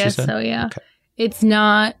 Is that what she said? I guess so, yeah. Okay. It's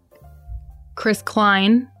not Chris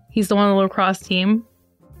Klein. He's the one on the lacrosse team.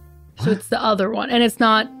 So it's the other one. And it's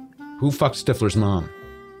not Who fucked Stifler's mom?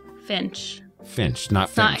 Finch. Finch, not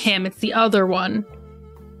It's Finch. not him. It's the other one.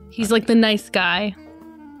 He's like the nice guy.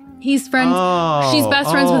 He's friends. She's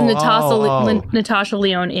best friends with Natasha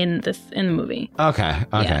Lyonne in the movie. Okay.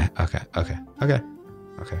 Yeah.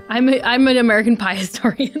 Okay. I'm an American Pie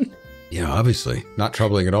historian. Yeah, obviously. Not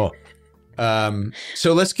troubling at all.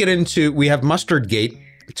 So let's get into, we have Mustardgate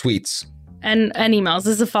tweets. And emails.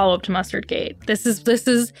 This is a follow-up to Mustardgate. This is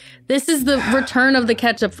the return of the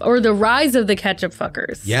ketchup, or the rise of the ketchup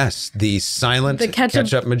fuckers. Yes, the silent The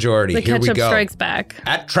ketchup majority. The Here we ketchup go. strikes back.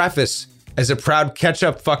 At Traffus, as a proud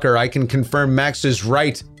ketchup fucker, I can confirm Max is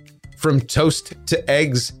right. From toast to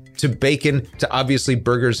eggs to bacon to obviously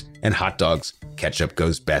burgers and hot dogs, ketchup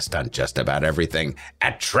goes best on just about everything.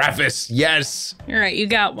 At Traffus, yes. All right, you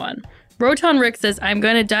got one. Roton Rick says, I'm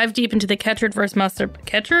going to dive deep into the Ketchard versus mustard.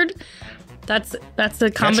 Ketchard? That's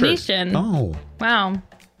a combination. Ketchup. Oh. Wow.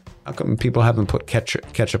 How come people haven't put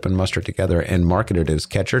ketchup and mustard together and marketed it as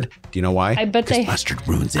Ketchard? Do you know why? I bet they mustard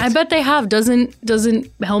ruins it. I bet they have. Doesn't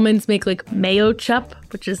Hellman's make like mayo chup,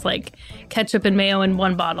 which is like ketchup and mayo in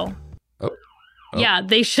one bottle? Oh. Yeah,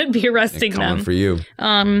 they should be arresting Coming them. for you.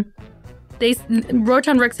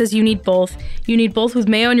 Roton Rick says you need both. You need both with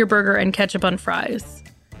mayo on your burger and ketchup on fries.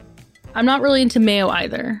 I'm not really into mayo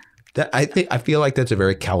either. I feel like that's a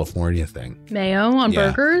very California thing. Mayo on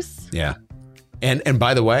burgers? Yeah. And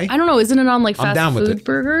by the way, I don't know. Isn't it on like I'm down fast with food it.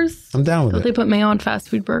 burgers? I'm down with Don't it. they put mayo on fast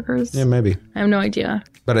food burgers? Yeah, maybe. I have no idea.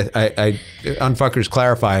 But I unfuckers,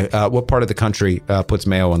 clarify what part of the country puts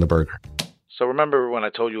mayo on the burger? So remember when I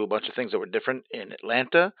told you a bunch of things that were different in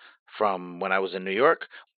Atlanta from when I was in New York?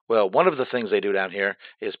 Well, one of the things they do down here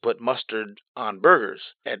is put mustard on burgers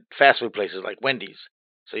at fast food places like Wendy's.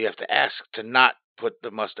 So you have to ask to not put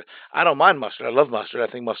the mustard. I don't mind mustard. I love mustard.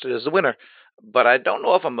 I think mustard is the winner. But I don't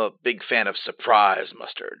know if I'm a big fan of surprise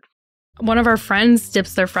mustard. One of our friends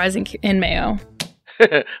dips their fries in mayo.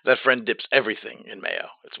 That friend dips everything in mayo.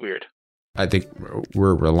 It's weird. I think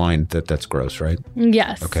we're aligned that that's gross, right?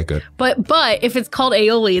 Yes. Okay, good. But if it's called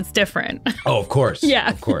aioli, it's different. Oh, of course. Yeah.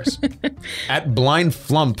 Of course. At Blind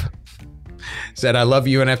Flump said, I love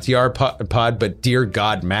you and FTR pod, but dear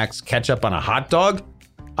God, Max, ketchup on a hot dog?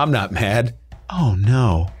 I'm not mad. Oh,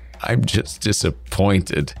 no. I'm just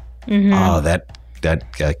disappointed. Mm-hmm. Oh,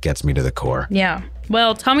 that gets me to the core. Yeah.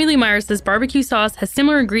 Well, Tommy Lee Myers says barbecue sauce has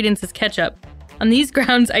similar ingredients as ketchup. On these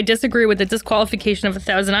grounds, I disagree with the disqualification of a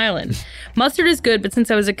Thousand Island. Mustard is good, but since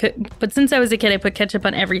I was a kid, I put ketchup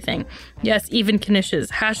on everything. Yes, even knishes.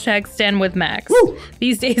 # stand with Max. Woo!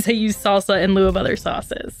 These days, I use salsa in lieu of other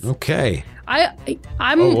sauces. Okay.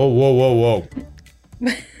 I'm. Whoa.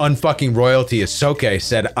 Unfucking royalty Ahsoke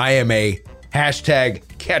said, I am a #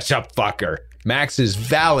 ketchup fucker. Max is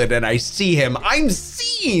valid and I see him. I'm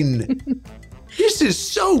seen. This is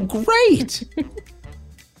so great.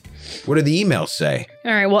 What do the emails say?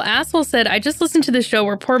 All right. Well, Asshole said, I just listened to the show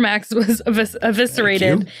where poor Max was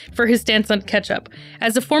eviscerated for his stance on ketchup.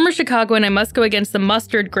 As a former Chicagoan, I must go against the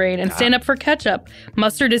mustard grain and stand up for ketchup.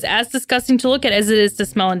 Mustard is as disgusting to look at as it is to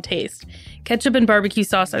smell and taste. Ketchup and barbecue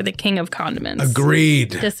sauce are the king of condiments. Agreed.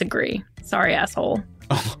 Disagree. Sorry, asshole.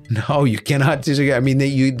 Oh, no, you cannot disagree. I mean,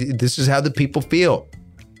 this is how the people feel.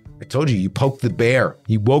 I told you, you poked the bear.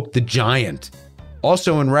 You woke the giant.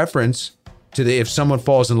 Also in reference to if someone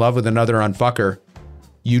falls in love with another unfucker,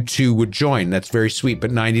 you two would join. That's very sweet.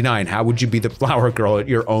 But 99, how would you be the flower girl at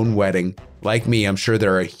your own wedding? Like me, I'm sure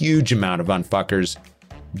there are a huge amount of unfuckers,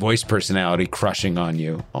 voice personality crushing on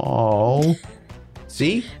you. Oh,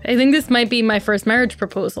 See? I think this might be my first marriage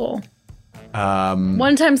proposal.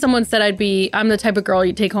 One time someone said I'm the type of girl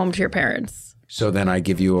you take home to your parents. So then I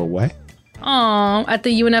give you away? Oh, at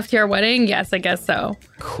the UNFTR wedding? Yes, I guess so.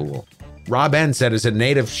 Cool. Rob N said, as a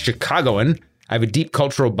native Chicagoan, I have a deep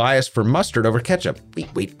cultural bias for mustard over ketchup.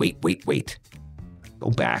 Wait. Go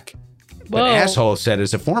back. But Whoa. Asshole said,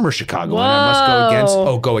 as a former Chicagoan, I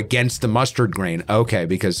must go against the mustard grain. So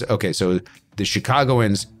the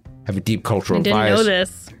Chicagoans have a deep cultural I didn't bias know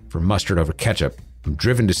this. for mustard over ketchup. I'm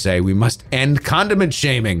driven to say we must end condiment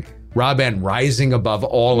shaming. Rob N rising above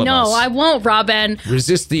all of us. No, I won't, Robin.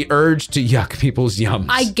 Resist the urge to yuck people's yums.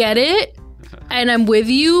 I get it, and I'm with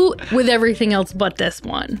you with everything else but this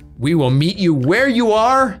one. We will meet you where you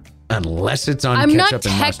are, unless it's on I'm ketchup not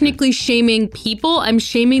and technically shaming people. I'm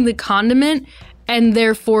shaming the condiment, and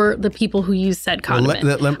therefore the people who use said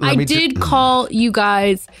condiment. I did call you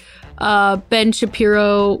guys Ben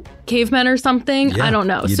Shapiro cavemen or something. Yeah, I don't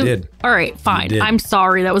know. you did. All right, fine. I'm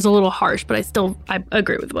sorry. That was a little harsh, but I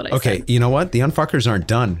agree with what I said. Okay, you know what? The unfuckers aren't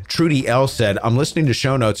done. Trudy L said, I'm listening to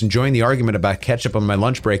show notes, enjoying the argument about ketchup on my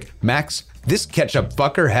lunch break. Max, this ketchup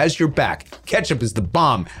fucker has your back. Ketchup is the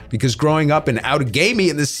bomb, because growing up in Outagamie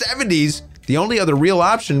in the 70s, the only other real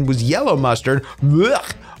option was yellow mustard.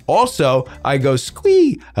 Blech. Also, I go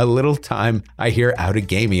squee a little time I hear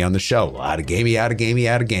Outagamie on the show.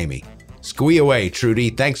 Outagamie. Squee away,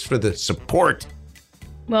 Trudy. Thanks for the support.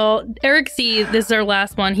 Well, Eric C., this is our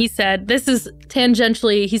last one. He said, this is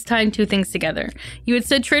tangentially, he's tying two things together. You had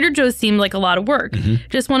said Trader Joe's seemed like a lot of work.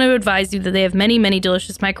 Just want to advise you that they have many, many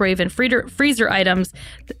delicious microwave and freezer items.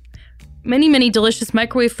 Many delicious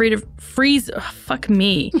microwave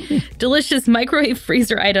delicious microwave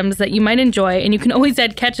freezer items that you might enjoy, and you can always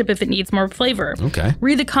add ketchup if it needs more flavor. Okay.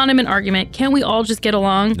 Read the condiment argument. Can't we all just get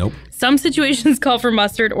along? Nope. Some situations call for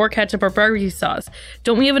mustard or ketchup or barbecue sauce.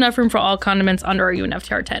 Don't we have enough room for all condiments under our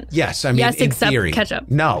UNFTR tent? Yes, I mean, yes, in except theory.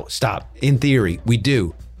 ketchup. No, stop. In theory, we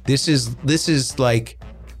do. This is like,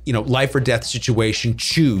 life or death situation.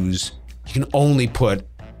 Choose. You can only put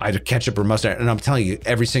either ketchup or mustard. And I'm telling you,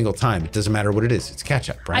 every single time, it doesn't matter what it is. It's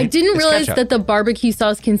ketchup, right? I didn't realize ketchup. that the barbecue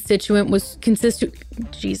sauce constituent was consistent.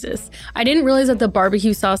 Jesus. I didn't realize that the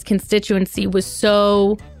barbecue sauce constituency was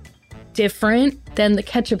so different than the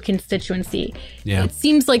ketchup constituency. Yeah. It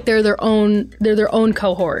seems like they're their own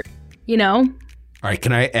cohort, All right,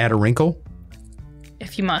 can I add a wrinkle?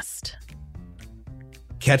 If you must.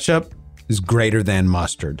 Ketchup is greater than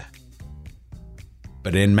mustard.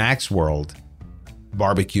 But in Mac's world,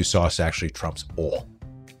 barbecue sauce actually trumps all.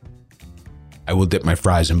 I will dip my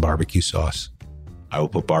fries in barbecue sauce. I will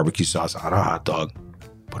put barbecue sauce on a hot dog,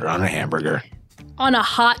 put it on a hamburger. On a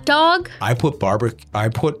hot dog? I put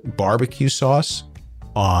barbecue sauce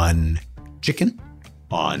on chicken,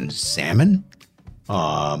 on salmon,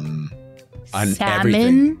 on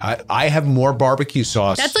everything. I have more barbecue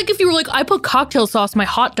sauce. That's like if you were like, I put cocktail sauce on my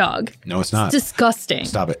hot dog. No, it's not. It's disgusting.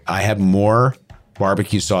 Stop it. I have more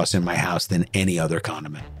barbecue sauce in my house than any other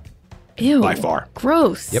condiment. Ew. By far.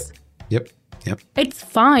 Gross. Yep. It's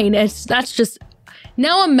fine. That's just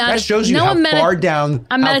now I'm mad. That shows you how far down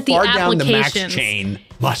the Max chain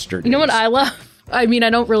mustard. You know what I love? I mean,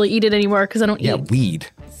 I don't really eat it anymore because I don't eat weed.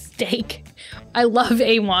 Steak. I love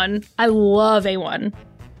A1. I love A1.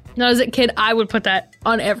 Now, as a kid, I would put that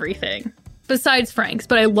on everything. Besides Frank's,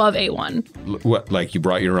 but I love A1. What, like you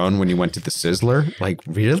brought your own when you went to the Sizzler? Like,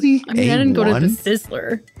 really? I mean, A1? I didn't go to the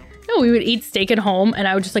Sizzler. No, we would eat steak at home, and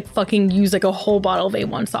I would just like fucking use like a whole bottle of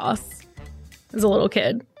A1 sauce as a little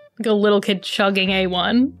kid. Like a little kid chugging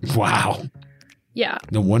A1. Wow. Yeah.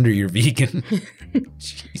 No wonder you're vegan.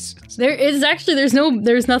 Jesus.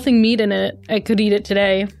 There's nothing meat in it. I could eat it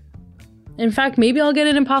today. In fact, maybe I'll get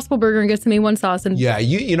an Impossible Burger and get some A1 sauce and yeah,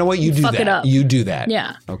 you know what? You do fuck that. it up. You do that.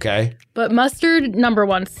 Yeah. Okay. But mustard, number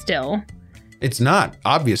one still. It's not,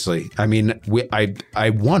 obviously. I mean, I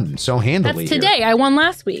won so handily. That's today. I won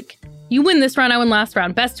last week. You win this round, I win last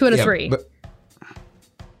round. Best 2 out of 3.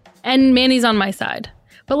 And Manny's on my side.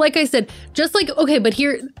 But like I said, just like, okay, but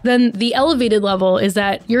here, then the elevated level is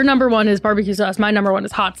that your number one is barbecue sauce. My number one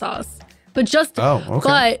is hot sauce. But just,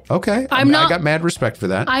 okay. I got mad respect for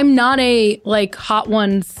that. I'm not a like hot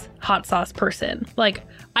hot sauce person. Like,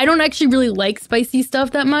 I don't actually really like spicy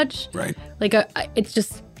stuff that much. Right. Like, it's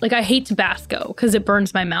just, like, I hate Tabasco because it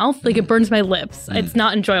burns my mouth. Like, it burns my lips. It's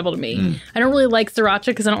not enjoyable to me. I don't really like sriracha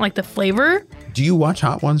because I don't like the flavor. Do you watch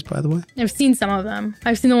Hot Ones, by the way? I've seen some of them.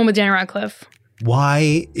 I've seen the one with Dan Radcliffe.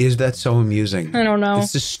 Why is that so amusing? I don't know.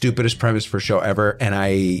 It's the stupidest premise for a show ever, and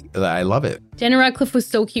I love it. Dan Radcliffe was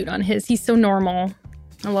so cute on his. He's so normal.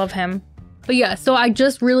 I love him. But yeah, so I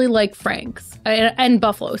just really like Frank's and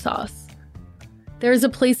buffalo sauce. There's a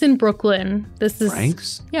place in Brooklyn. This is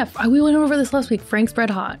Frank's? Yeah, we went over this last week. Frank's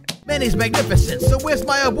Red Hot. Manny's magnificent, so where's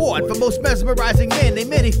my award for most mesmerizing man in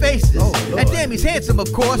many faces? And damn, he's handsome,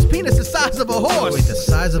 of course. Penis the size of a horse. Wait, the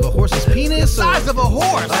size of a horse's penis? The size of a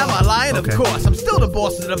horse. Am I lying? Okay. Of course. I'm still the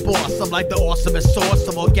boss of the boss. I'm like the awesomest source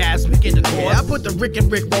of orgasmic intercourse. Yeah, I put the Rick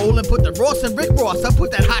and Rick roll and put the Ross and Rick Ross. I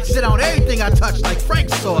put that hot shit on everything I touch like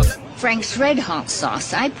Frank's sauce. Frank's Red Hot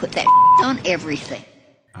sauce. I put that on everything.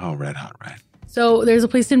 Oh, Red Hot, right. So there's a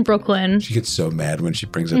place in Brooklyn. She gets so mad when she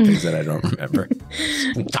brings up things that I don't remember.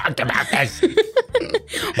 We talked about this.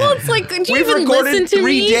 Well, it's like, did you We've even recorded listen to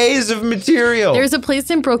 3 me? days of material. There's a place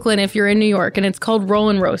in Brooklyn if you're in New York, and it's called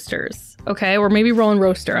Rollin' Roasters, okay? Or maybe Rollin'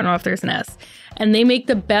 Roaster. I don't know if there's an S. And they make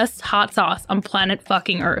the best hot sauce on planet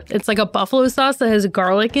fucking Earth. It's like a buffalo sauce that has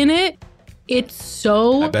garlic in it. It's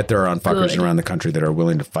so I bet there are fuckers good. around the country that are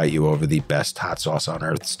willing to fight you over the best hot sauce on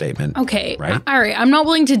earth statement. Okay. Right? All right. I'm not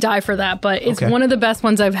willing to die for that, but it's Okay. one of the best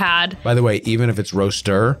ones I've had. By the way, even if it's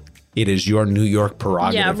roaster, it is your New York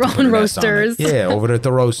prerogative. Yeah, to put Rollin' an S on it. Roasters. Yeah, over at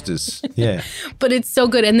the Roasters. Yeah. But it's so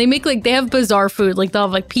good. And they make they have bizarre food. Like they'll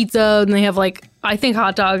have like pizza and they have I think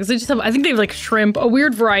hot dogs. I think they have like shrimp, a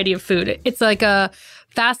weird variety of food. It's like a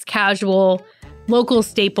fast casual, local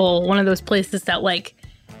staple, one of those places that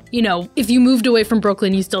if you moved away from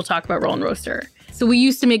Brooklyn, you still talk about Rollin' Roaster. So we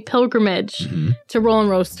used to make pilgrimage to Rollin'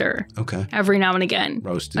 Roaster. Okay. Every now and again.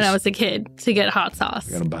 Roasters. When I was a kid to get hot sauce.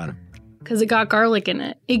 Forgot about it. Because it got garlic in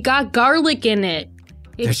it. It got garlic in it.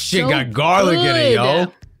 That shit got garlic in it,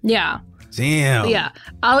 yo. Yeah. Damn. Yeah.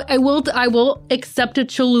 I will accept a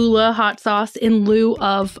Cholula hot sauce in lieu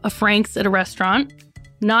of a Frank's at a restaurant.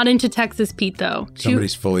 Not into Texas Pete, though.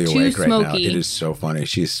 Somebody's fully too awake right now. smoky. It is so funny.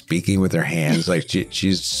 She's speaking with her hands.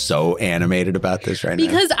 She's so animated about this right now.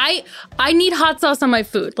 Because I need hot sauce on my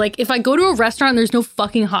food. Like, if I go to a restaurant and there's no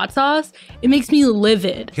fucking hot sauce, it makes me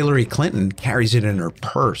livid. Hillary Clinton carries it in her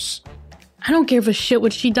purse. I don't give a shit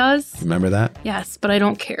what she does. Remember that? Yes, but I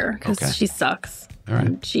don't care because she sucks. All right.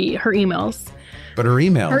 Her emails. But her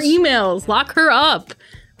emails. Her emails. Lock her up.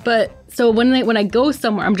 But so when I go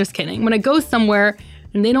somewhere, I'm just kidding. When I go somewhere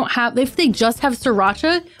and if they just have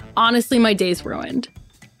sriracha, honestly, my day's ruined.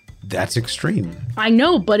 That's extreme. I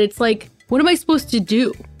know, but it's like, what am I supposed to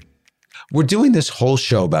do? We're doing this whole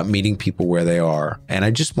show about meeting people where they are. And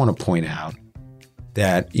I just want to point out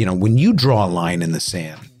that, when you draw a line in the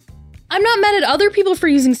sand. I'm not mad at other people for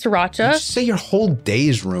using sriracha. Just say your whole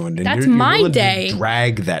day's ruined. And That's you're my willing to day.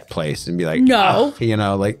 drag that place and be like, No.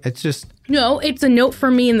 it's just. No, it's a note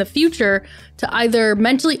for me in the future to either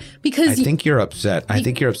mentally, because I think you're upset. I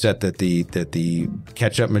think you're upset that the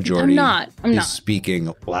ketchup majority I'm is not.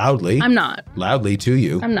 speaking loudly. I'm not. Loudly to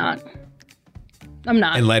you. I'm not.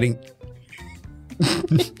 And letting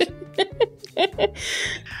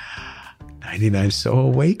 99's so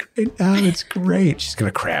awake right now. It's great. She's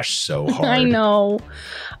gonna crash so hard. I know.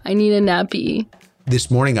 I need a nappy. This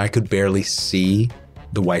morning I could barely see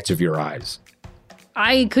the whites of your eyes.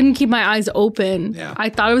 I couldn't keep my eyes open. Yeah. I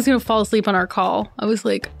thought I was going to fall asleep on our call. I was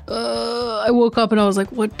like, I woke up and I was like,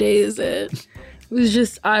 what day is it? It was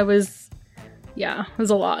just, it was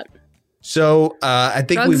a lot. So I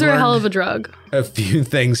think drugs we've are a hell learned of a drug. a few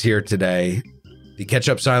things here today. The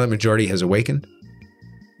ketchup silent majority has awakened.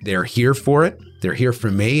 They're here for it. They're here for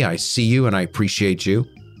me. I see you and I appreciate you.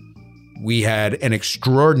 We had an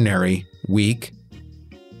extraordinary week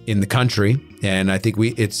in the country, and I think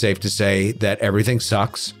it's safe to say that everything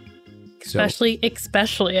sucks. Especially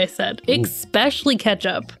I said. Ooh. Especially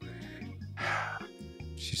ketchup.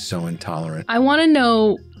 She's so intolerant. I want to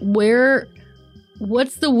know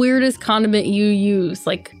what's the weirdest condiment you use?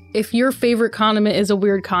 Like, if your favorite condiment is a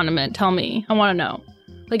weird condiment, tell me. I want to know.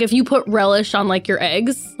 Like, if you put relish on, your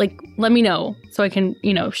eggs, let me know so I can,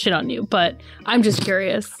 shit on you. But I'm just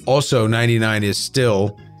curious. Also, 99 is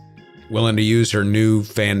still willing to use her new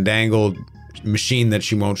fandangled machine that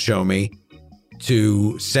she won't show me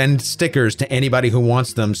to send stickers to anybody who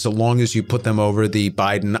wants them, so long as you put them over the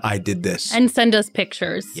Biden I did this. And send us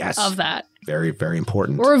pictures yes. of that. Very, very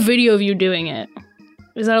important. Or a video of you doing it.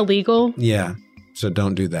 Is that illegal? Yeah. So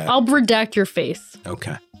don't do that. I'll redact your face.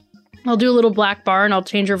 Okay. I'll do a little black bar and I'll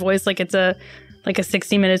change your voice like it's a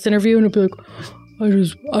 60 Minutes interview, and it'll be like, I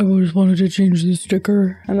just wanted to change the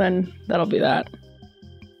sticker, and then that'll be that.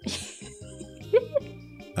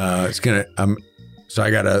 So I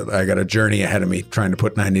got a journey ahead of me trying to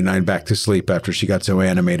put 99 back to sleep after she got so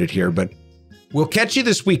animated here, but we'll catch you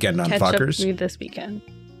this weekend on Fuckers. Catch up this weekend.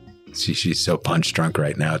 See, she's so punch drunk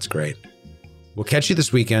right now. It's great. We'll catch you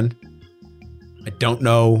this weekend. I don't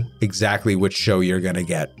know exactly which show you're going to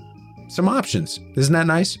get. Some options. Isn't that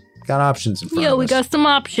nice? Got options in front of us. We got some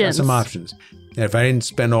options. Got some options. And if I didn't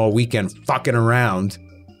spend all weekend fucking around,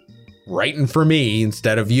 writing for me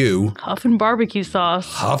instead of you, huffing barbecue sauce,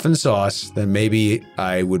 huffing sauce, then maybe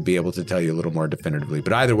I would be able to tell you a little more definitively.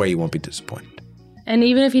 But either way, you won't be disappointed. And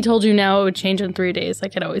even if he told you now, it would change in 3 days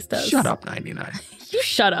like it always does. Shut up, 99. You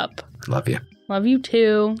shut up. Love you. Love you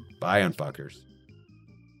too. Bye, unfuckers.